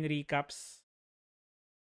 info and recaps.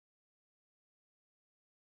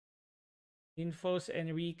 Infos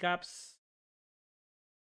and recaps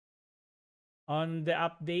on the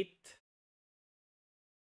update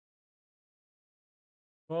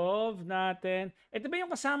of natin. Ito ba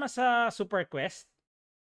yung kasama sa Super Quest?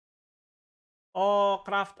 O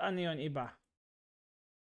craft ano yun, iba?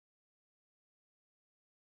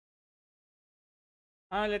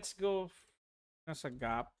 Let's go sa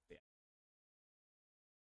gap.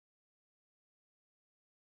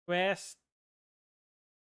 Quest.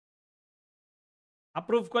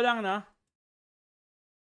 Approve ko lang, no?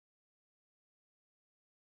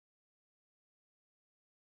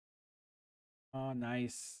 Oh,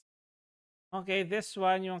 nice. Okay, this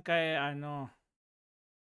one yung kay ano.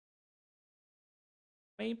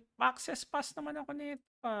 May access pass naman ako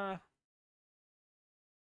nito.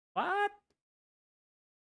 What?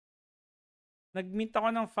 Nag-mint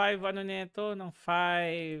ako ng 5 ano nito, ng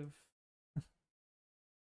 5.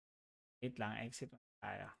 Wait lang, exit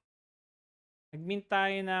tayo. Nag-mint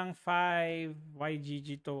tayo ng 5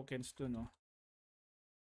 YGG tokens to, no?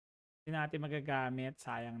 Hindi natin magagamit,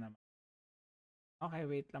 sayang naman. Okay,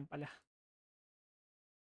 wait lang pala.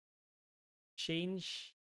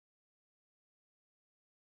 Change.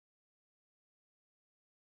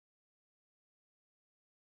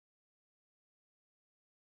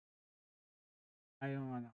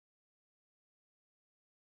 Ayun ano.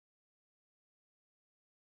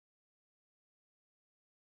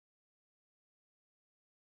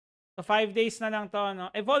 So 5 days na lang to,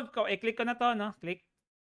 no? Evolve ko, click ko na to, no? Click.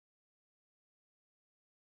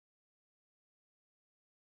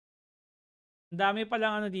 Ang dami pa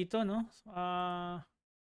lang ano dito, no?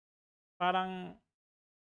 Parang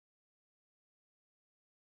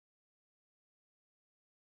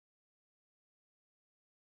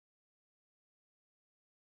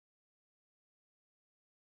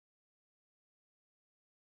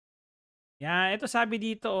yan, ito sabi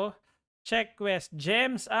dito, oh. Check quest.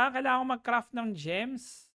 Gems. Kailangan ko mag-craft ng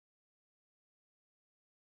gems.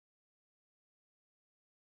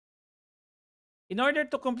 In order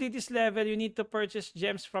to complete this level, you need to purchase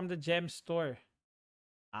gems from the gem store.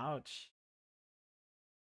 Ouch.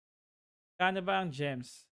 Kano ba ang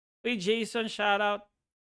gems? Uy, Jason, shoutout.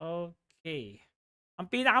 Okay. Ang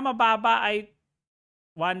pinakamababa ay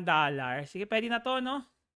 $1. Sige, pwede na to, no?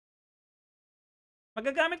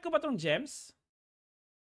 Magagamit ko ba tong gems?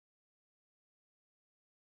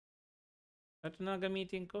 Ito na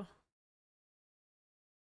gamitin ko.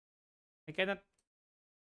 I cannot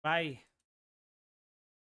buy.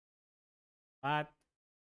 What?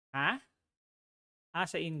 Ha?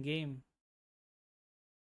 Sa in-game.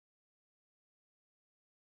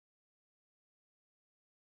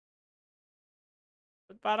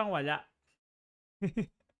 Parang wala.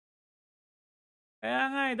 Kaya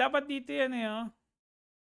nga dapat dito yan oh.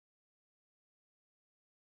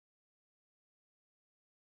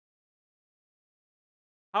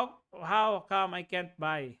 How come I can't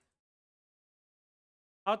buy?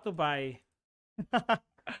 How to buy?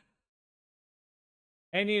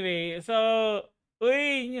 Anyway, so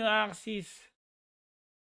uy, new axis.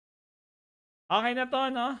 Okay na to,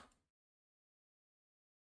 no?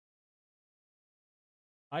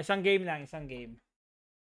 Isang game lang, isang game.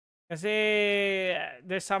 Kasi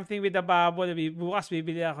there's something with the bubble. Bukas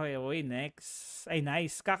bibili ako eh. Uy, next. Ay,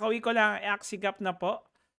 nice. Kakauwi ko lang. Axie gap na po.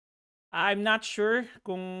 I'm not sure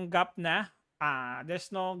kung gap na.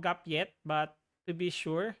 There's no gap yet. But to be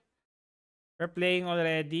sure, we're playing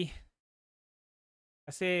already.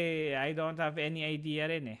 Kasi I don't have any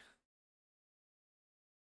idea rin eh.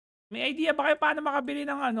 May idea ba kayo paano makabili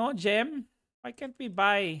ng ano, gem? Why can't we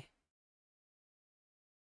buy?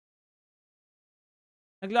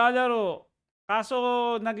 Naglalaro. Kaso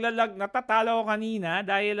naglalag, natatalo ko kanina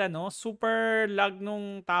dahil ano, super lag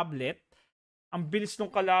nung tablet. Ang bilis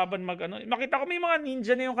nung kalaban mag ano. Makita ko may mga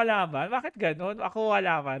ninja na yung kalaban. Bakit ganon? Ako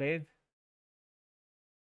wala pa rin.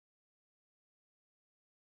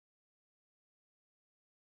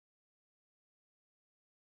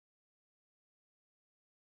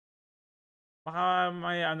 Baka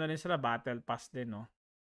may ano rin sila, battle pass din, no?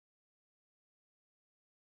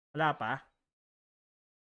 Wala pa?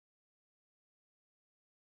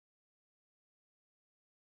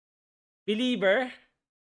 Believer?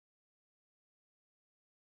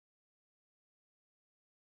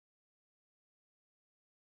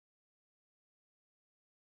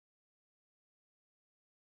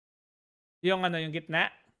 Yung ano, yung gitna?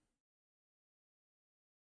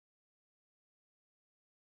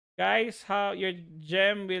 Guys, how your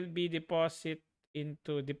gem will be deposited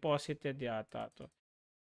yata to.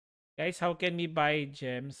 Guys, how can we buy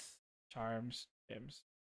gems? Charms, gems.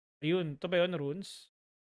 Ayun, to ba yun, runes?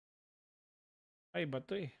 Ay, ba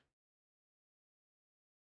to eh.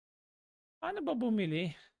 Paano ba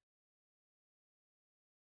bumili?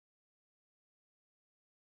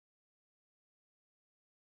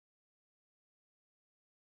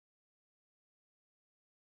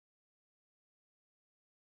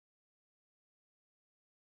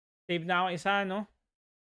 Save na ako isa, no?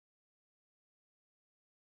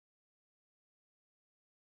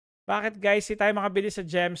 Bakit guys, di tayo makabili sa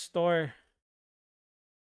gem store?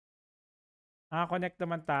 Nakakonect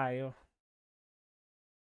naman tayo.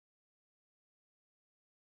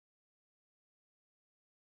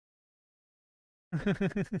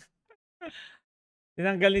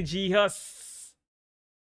 Tinanggal ni Gios.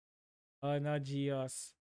 Oh no,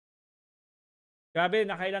 Gios. Grabe,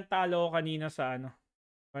 nakailang talo ko kanina sa ano,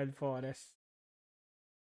 Wild Forest.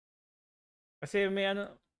 Kasi may ano,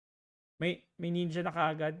 may ninja na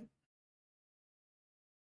kaagad.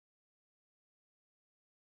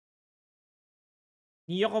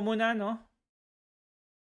 Niyo ko muna, no?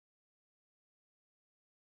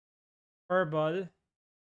 Herbal.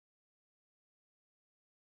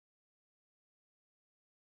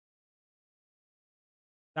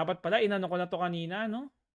 Dapat pala, inano ko na to kanina,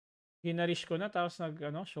 no? Ginarish ko na, tapos nag,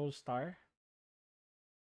 ano, show star.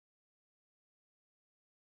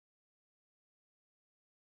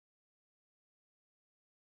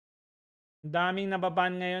 Ang daming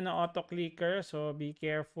nababan ngayon na auto-clicker, so be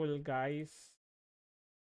careful, guys.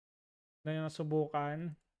 Na yung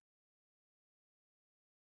nasubukan.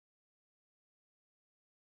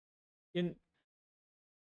 Yun,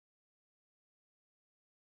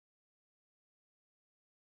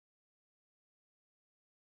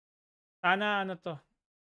 sana ano to?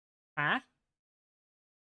 Ha?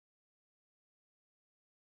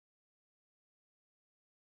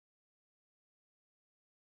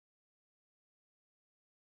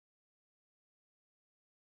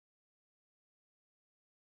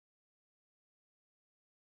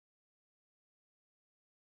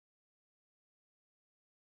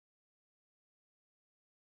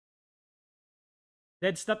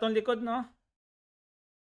 Deads na tong likod, no?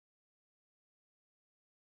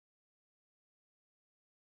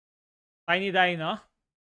 Tiny Dino.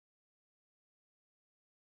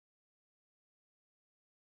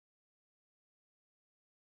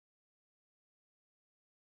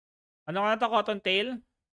 Ano ka na to, Cottontail?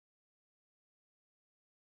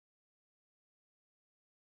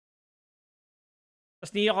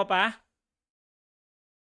 Tapos niyo ko pa?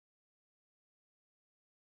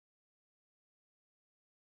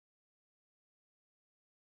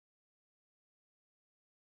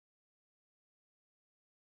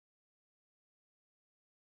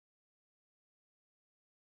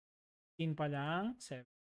 Tin pa lang.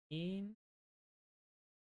 17.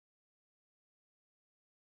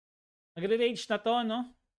 Nagre-rage na to, no?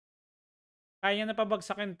 Kaya na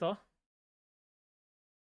pabagsakin to.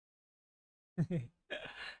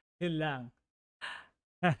 Yun lang.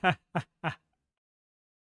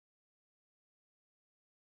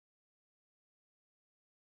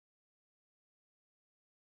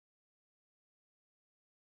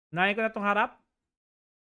 Nahin ko na tong harap.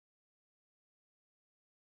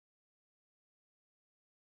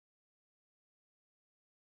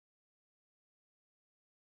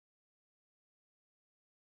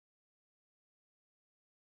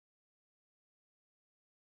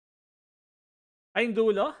 Ay, yung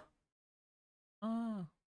dulo? Ah.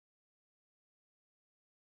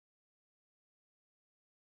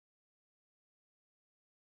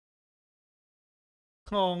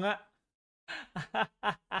 Oo nga.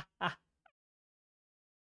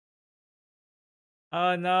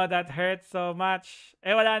 Oh no, that hurts so much.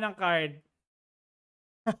 Eh, wala ng card.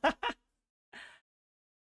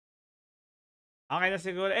 Okay na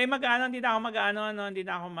siguro. Eh, mag-ano, hindi na ako mag-ano, no? Hindi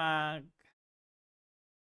na ako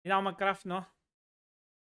mag-craft, no?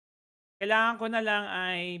 Kailangan ko na lang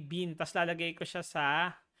ay bean, tas lalagay ko siya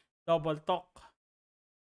sa double talk.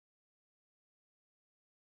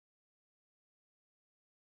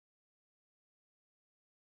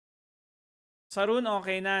 Sa rune,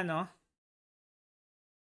 okay na, no?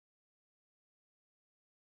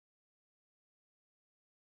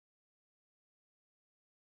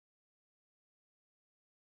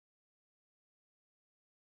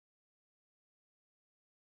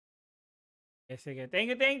 Okay, sige.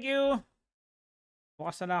 Thank you, thank you.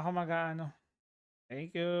 Bukas na lang ako mag-ano.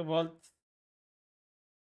 Thank you, Volt.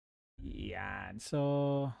 Yan.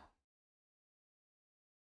 So,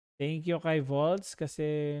 thank you kay Volts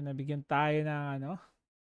kasi nabigyan tayo ng ano,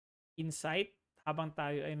 insight habang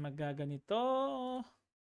tayo ay magaganito.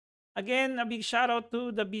 Again, a big shout out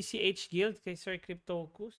to the BCH Guild kay Sir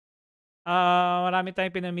Cryptocus. Marami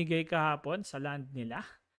tayong pinamigay kahapon sa land nila.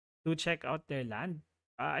 Do check out their land.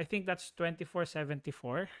 I think that's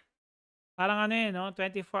 2474. Parang ano eh, no?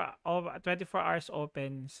 24 hours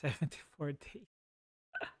open, 74 days.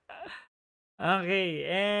 Okay,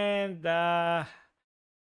 and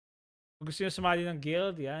kung gusto nyo sumali ng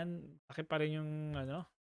guild, yan. Laki pa rin yung ano,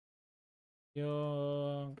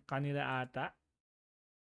 yung kanila ata.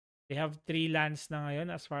 They have 3 lands na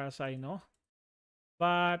ngayon as far as I know.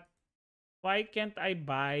 But why can't I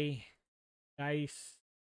buy, guys?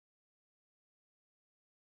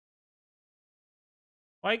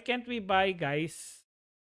 Why can't we buy, guys?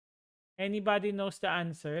 Anybody knows the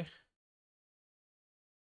answer?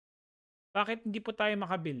 Bakit hindi po tayo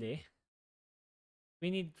makabili?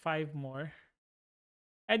 We need 5 more.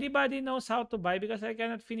 Anybody knows how to buy because I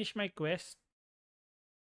cannot finish my quest?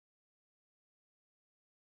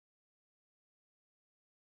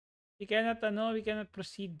 We cannot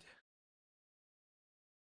proceed.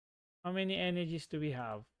 How many energies do we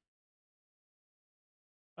have?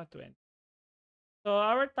 20. So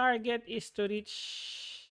our target is to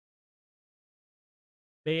reach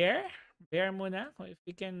bear. Bear muna. If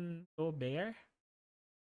we can go bear.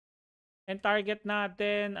 And target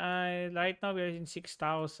natin ay right now we're in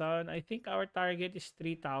 6,000. I think our target is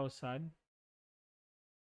 3,000.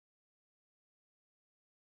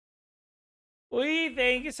 Uy,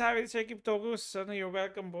 thank you sa akin, Sir Kiptokus. Ano, you're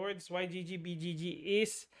welcome boards. YGG, BGG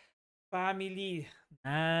is family.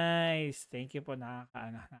 Nice. Thank you po.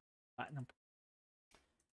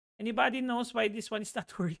 Anybody knows why this one is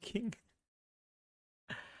not working?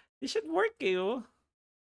 This should work, eh.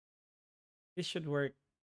 This should work.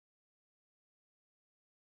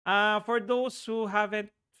 For those who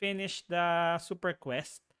haven't finished the super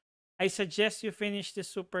quest, I suggest you finish the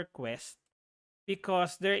super quest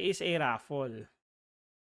because there is a raffle.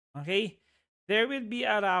 Okay? There will be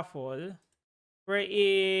a raffle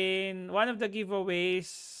wherein one of the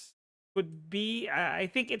giveaways could be, I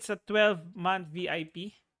think it's a 12-month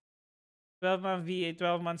VIP. 12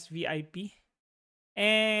 months VIP.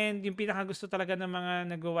 And yung pinaka gusto talaga ng mga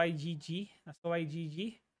nag-YGG, nasa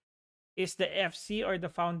YGG, is the FC or the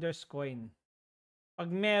Founder's Coin. Pag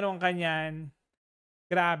meron ka niyan,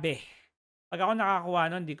 grabe. Pag ako nakakuha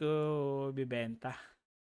nun, hindi ko bibenta.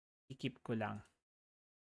 I-keep ko lang.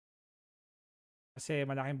 Kasi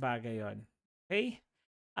malaking bagay yon. Okay?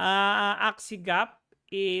 Axie Gap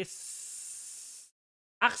is...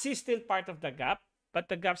 Axie is still part of the Gap, but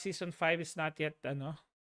the Gap Season 5 is not yet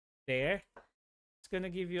there. It's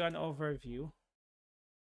gonna give you an overview.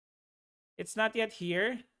 It's not yet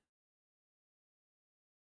here.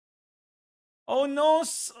 Oh no!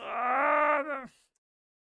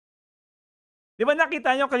 Di ba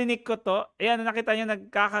nakita nyo, kalinik ko to? Ayan, nakita nyo,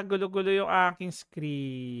 nagkakagulo-gulo yung aking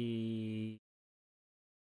screen.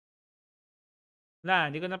 Wala,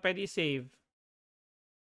 hindi ko na pwede i-save.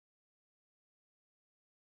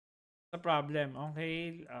 The problem.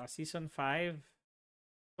 Okay, season 5.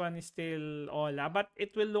 This one is still Ola, but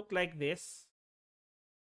it will look like this.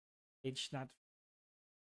 Page not.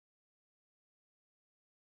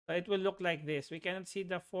 So it will look like this. We cannot see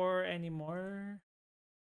the 4 anymore.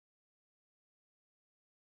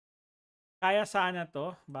 Kaya sana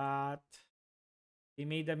to, but we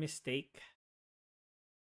made a mistake.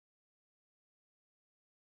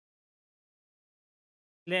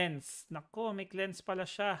 Cleanse. Nako, may cleanse pala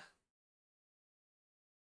siya.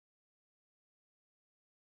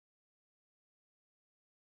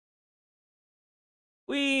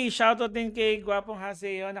 Uy, shoutout din kay Gwapong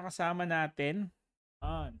Haseo, nakasama natin.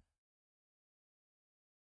 On.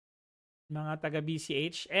 mga taga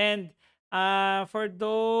BCH. And for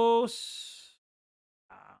those,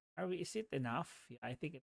 is it enough? Yeah, I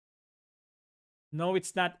think no,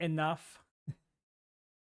 it's not enough.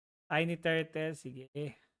 Tiny Turtle, sige.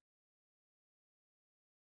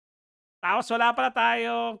 Tapos wala pala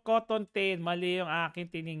tayong cotton tail. Mali yung aking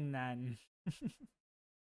tiningnan.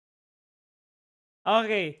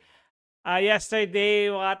 Okay.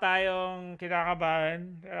 Yesterday, wala tayong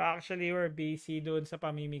kinakabahan. Pero actually, we're busy doon sa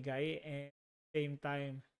pamimigay. And same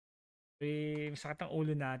time, sakit ang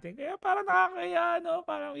ulo natin. Kaya parang nakakaya, no?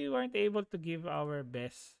 Parang we weren't able to give our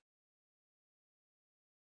best.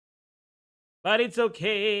 But it's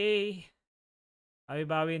okay.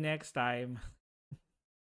 Bawi-bawi next time.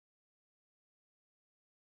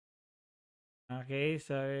 Okay,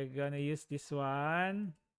 so we're gonna use this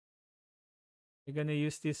one. We're gonna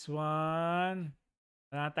use this one.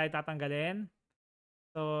 Wala tayo tatanggalin.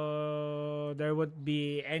 So, there won't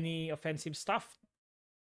be any offensive stuff.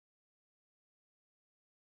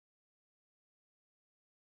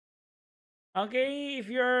 Okay,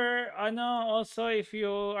 if you're, also if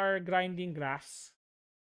you are grinding grass,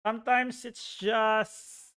 sometimes it's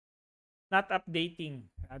just not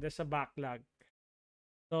updating. There's a backlog.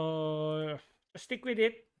 So, stick with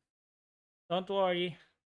it. Don't worry.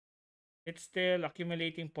 It's still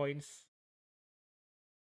accumulating points.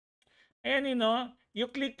 And you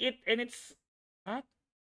click it and it's what?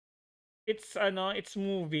 It's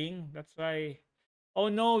moving. That's why. Oh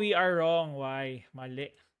no, we are wrong. Why?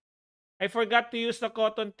 Mali. I forgot to use the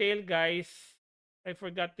cotton tail, guys. I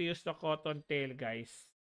forgot to use the cotton tail, guys.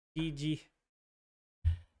 GG.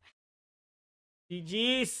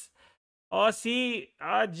 GG's. Oh, see.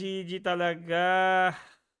 GG talaga.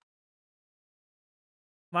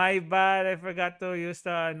 My bad. I forgot to use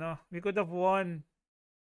the, we could have won.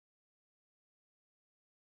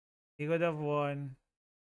 We could have won.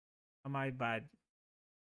 My bad.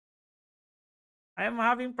 I'm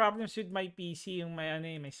having problems with my PC, yung my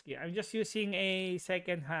screen. I'm just using a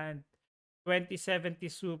second-hand 2070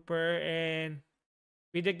 Super, and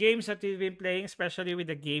with the games that we've been playing, especially with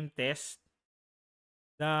the game test,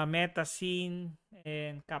 the meta scene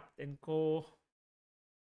and Captain Co.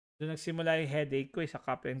 Doon nagsimula yung headache ko sa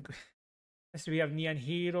Captain Co. As we have Neon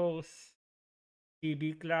Heroes,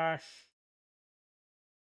 TB Clash.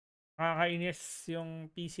 Nakakainis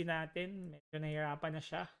yung PC natin. Medyo nahihirapan na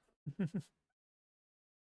siya.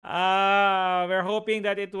 We're hoping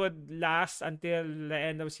that it would last until the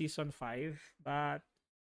end of season 5, but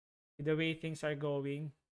the way things are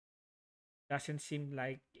going, doesn't seem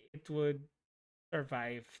like it would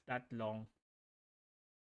survive that long.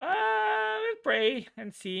 We'll pray and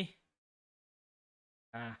see.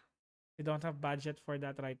 We don't have budget for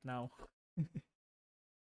that right now.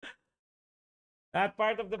 Not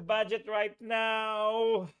part of the budget right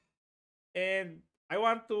now. And I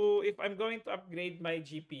want to, if I'm going to upgrade my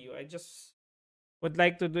GPU, I just would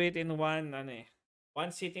like to do it in one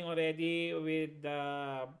sitting already with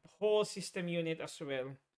the whole system unit as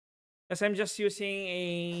well. Because I'm just using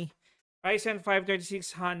a Ryzen 5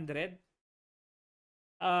 3600.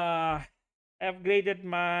 I upgraded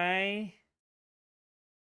my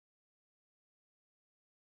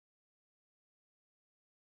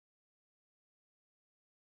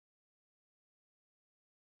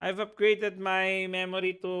I've upgraded my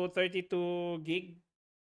memory to 32 gig.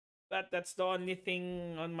 But that's the only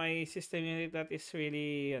thing on my system unit that is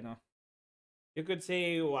really, you could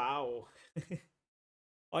say, wow.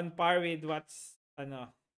 On par with what's,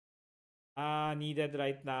 needed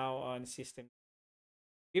right now on system.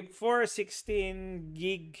 Before 16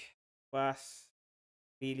 gig was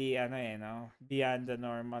really, beyond the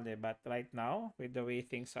normal, But right now, with the way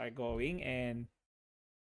things are going and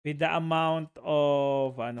with the amount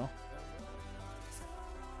of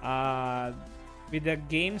with the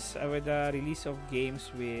games, with the release of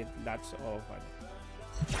games with lots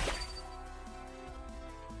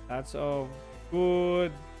of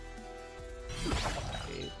good,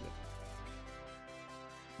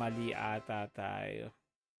 mali ata tayo,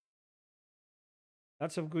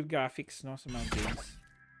 lots of good graphics sa mga games.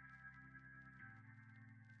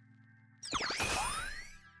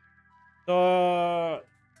 So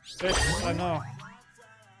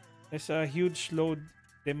there's a huge load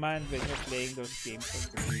demand when you're playing those games on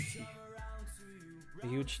the PC. A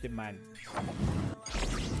huge demand.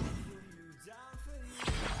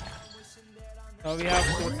 So we have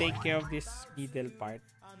to take care of this middle part.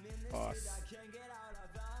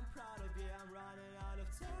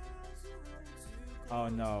 Oh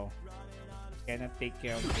no. Cannot take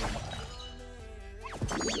care of them.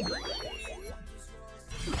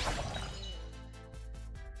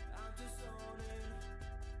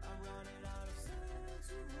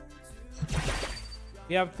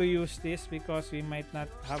 We have to use this because we might not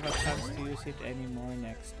have a chance to use it anymore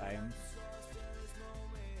next time.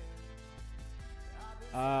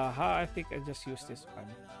 I think I just use this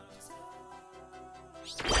one.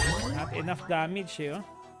 Not enough damage here.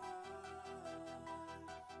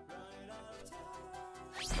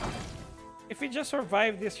 If we just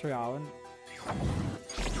survive this round,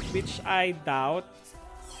 which I doubt,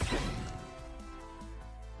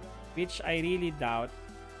 which I really doubt,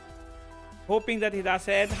 hoping that he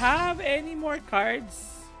doesn't have any more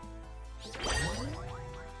cards.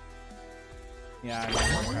 Yeah, no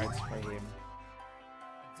more cards for him.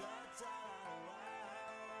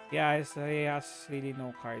 Yeah, he has really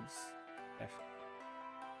no cards left.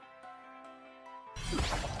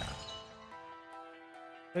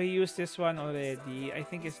 So he used this one already. I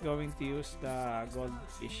think he's going to use the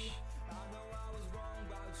goldfish.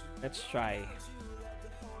 Let's try.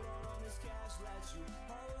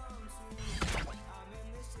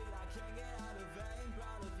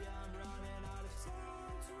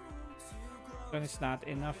 One is not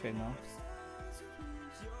enough, you know.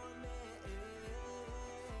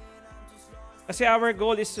 Kasi our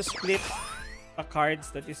goal is to split the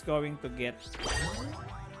cards that he's going to get.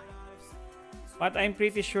 But I'm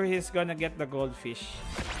pretty sure he's gonna get the goldfish.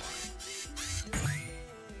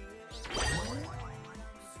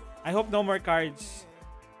 I hope no more cards.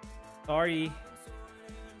 Sorry.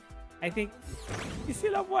 I think he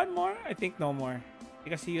still have one more. I think no more.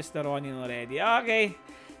 Because he used the Ronin already. Okay.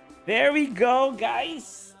 There we go,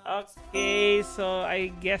 guys. Okay, so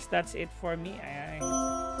I guess that's it for me.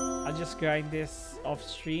 I'll just grind this off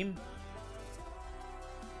stream.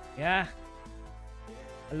 Yeah.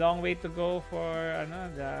 A long way to go for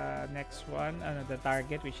the next one, the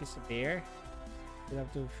target, which is there. We'll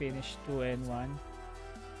have to finish 2 and 1.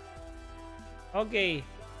 Okay.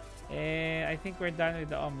 I think we're done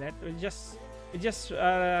with the omelette.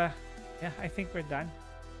 Yeah, I think we're done.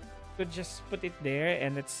 We'll just put it there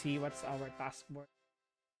and let's see what's our task board.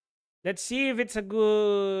 Let's see if it's a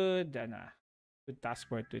good task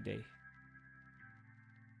board today.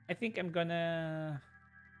 I think I'm gonna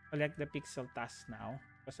collect the pixel task now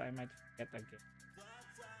because I might forget again.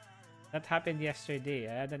 That happened yesterday.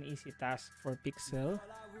 I had an easy task for pixel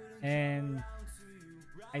and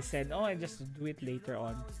I said, oh, I'll just do it later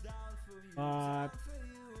on. But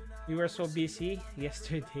we were so busy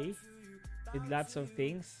yesterday with lots of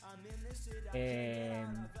things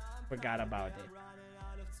and forgot about it.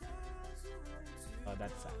 Oh,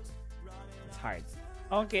 that's sad. It's hard.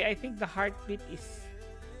 Okay, I think the heartbeat is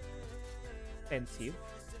expensive.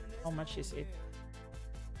 How much is it?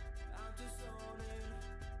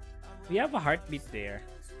 We have a heartbeat there.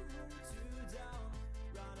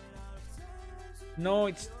 No,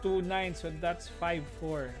 it's 2.9, so that's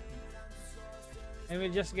 5.4. And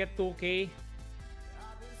we'll just get 2K.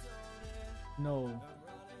 No.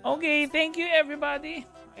 Okay, thank you everybody.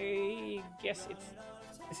 I guess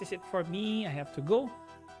this is it for me. I have to go.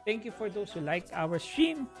 Thank you for those who liked our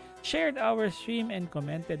stream, shared our stream, and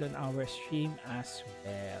commented on our stream as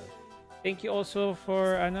well. Thank you also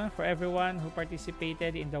for everyone who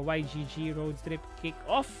participated in the YGG road trip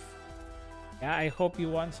kickoff. Yeah, I hope you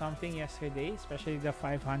won something yesterday, especially the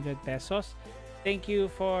 500 pesos. Thank you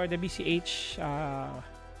for the BCH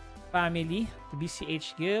family, the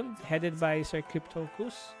BCH Guild, headed by Sir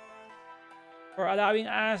Cryptocus, for allowing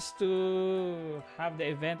us to have the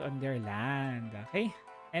event on their land, okay?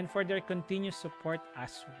 And for their continued support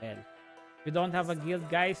as well. If you don't have a guild,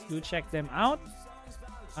 guys, do check them out.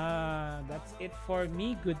 That's it for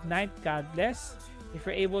me. Good night. God bless. If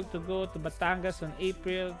you're able to go to Batangas on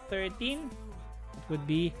April 13, it would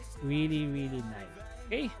be really, really nice.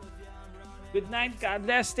 Okay? Good night. God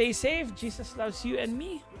bless. Stay safe. Jesus loves you and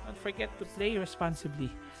me. Don't forget to play responsibly.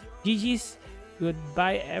 GG's.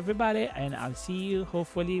 Goodbye, everybody. And I'll see you.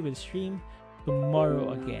 Hopefully, we'll stream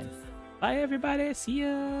tomorrow again. Bye, everybody. See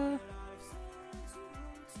ya.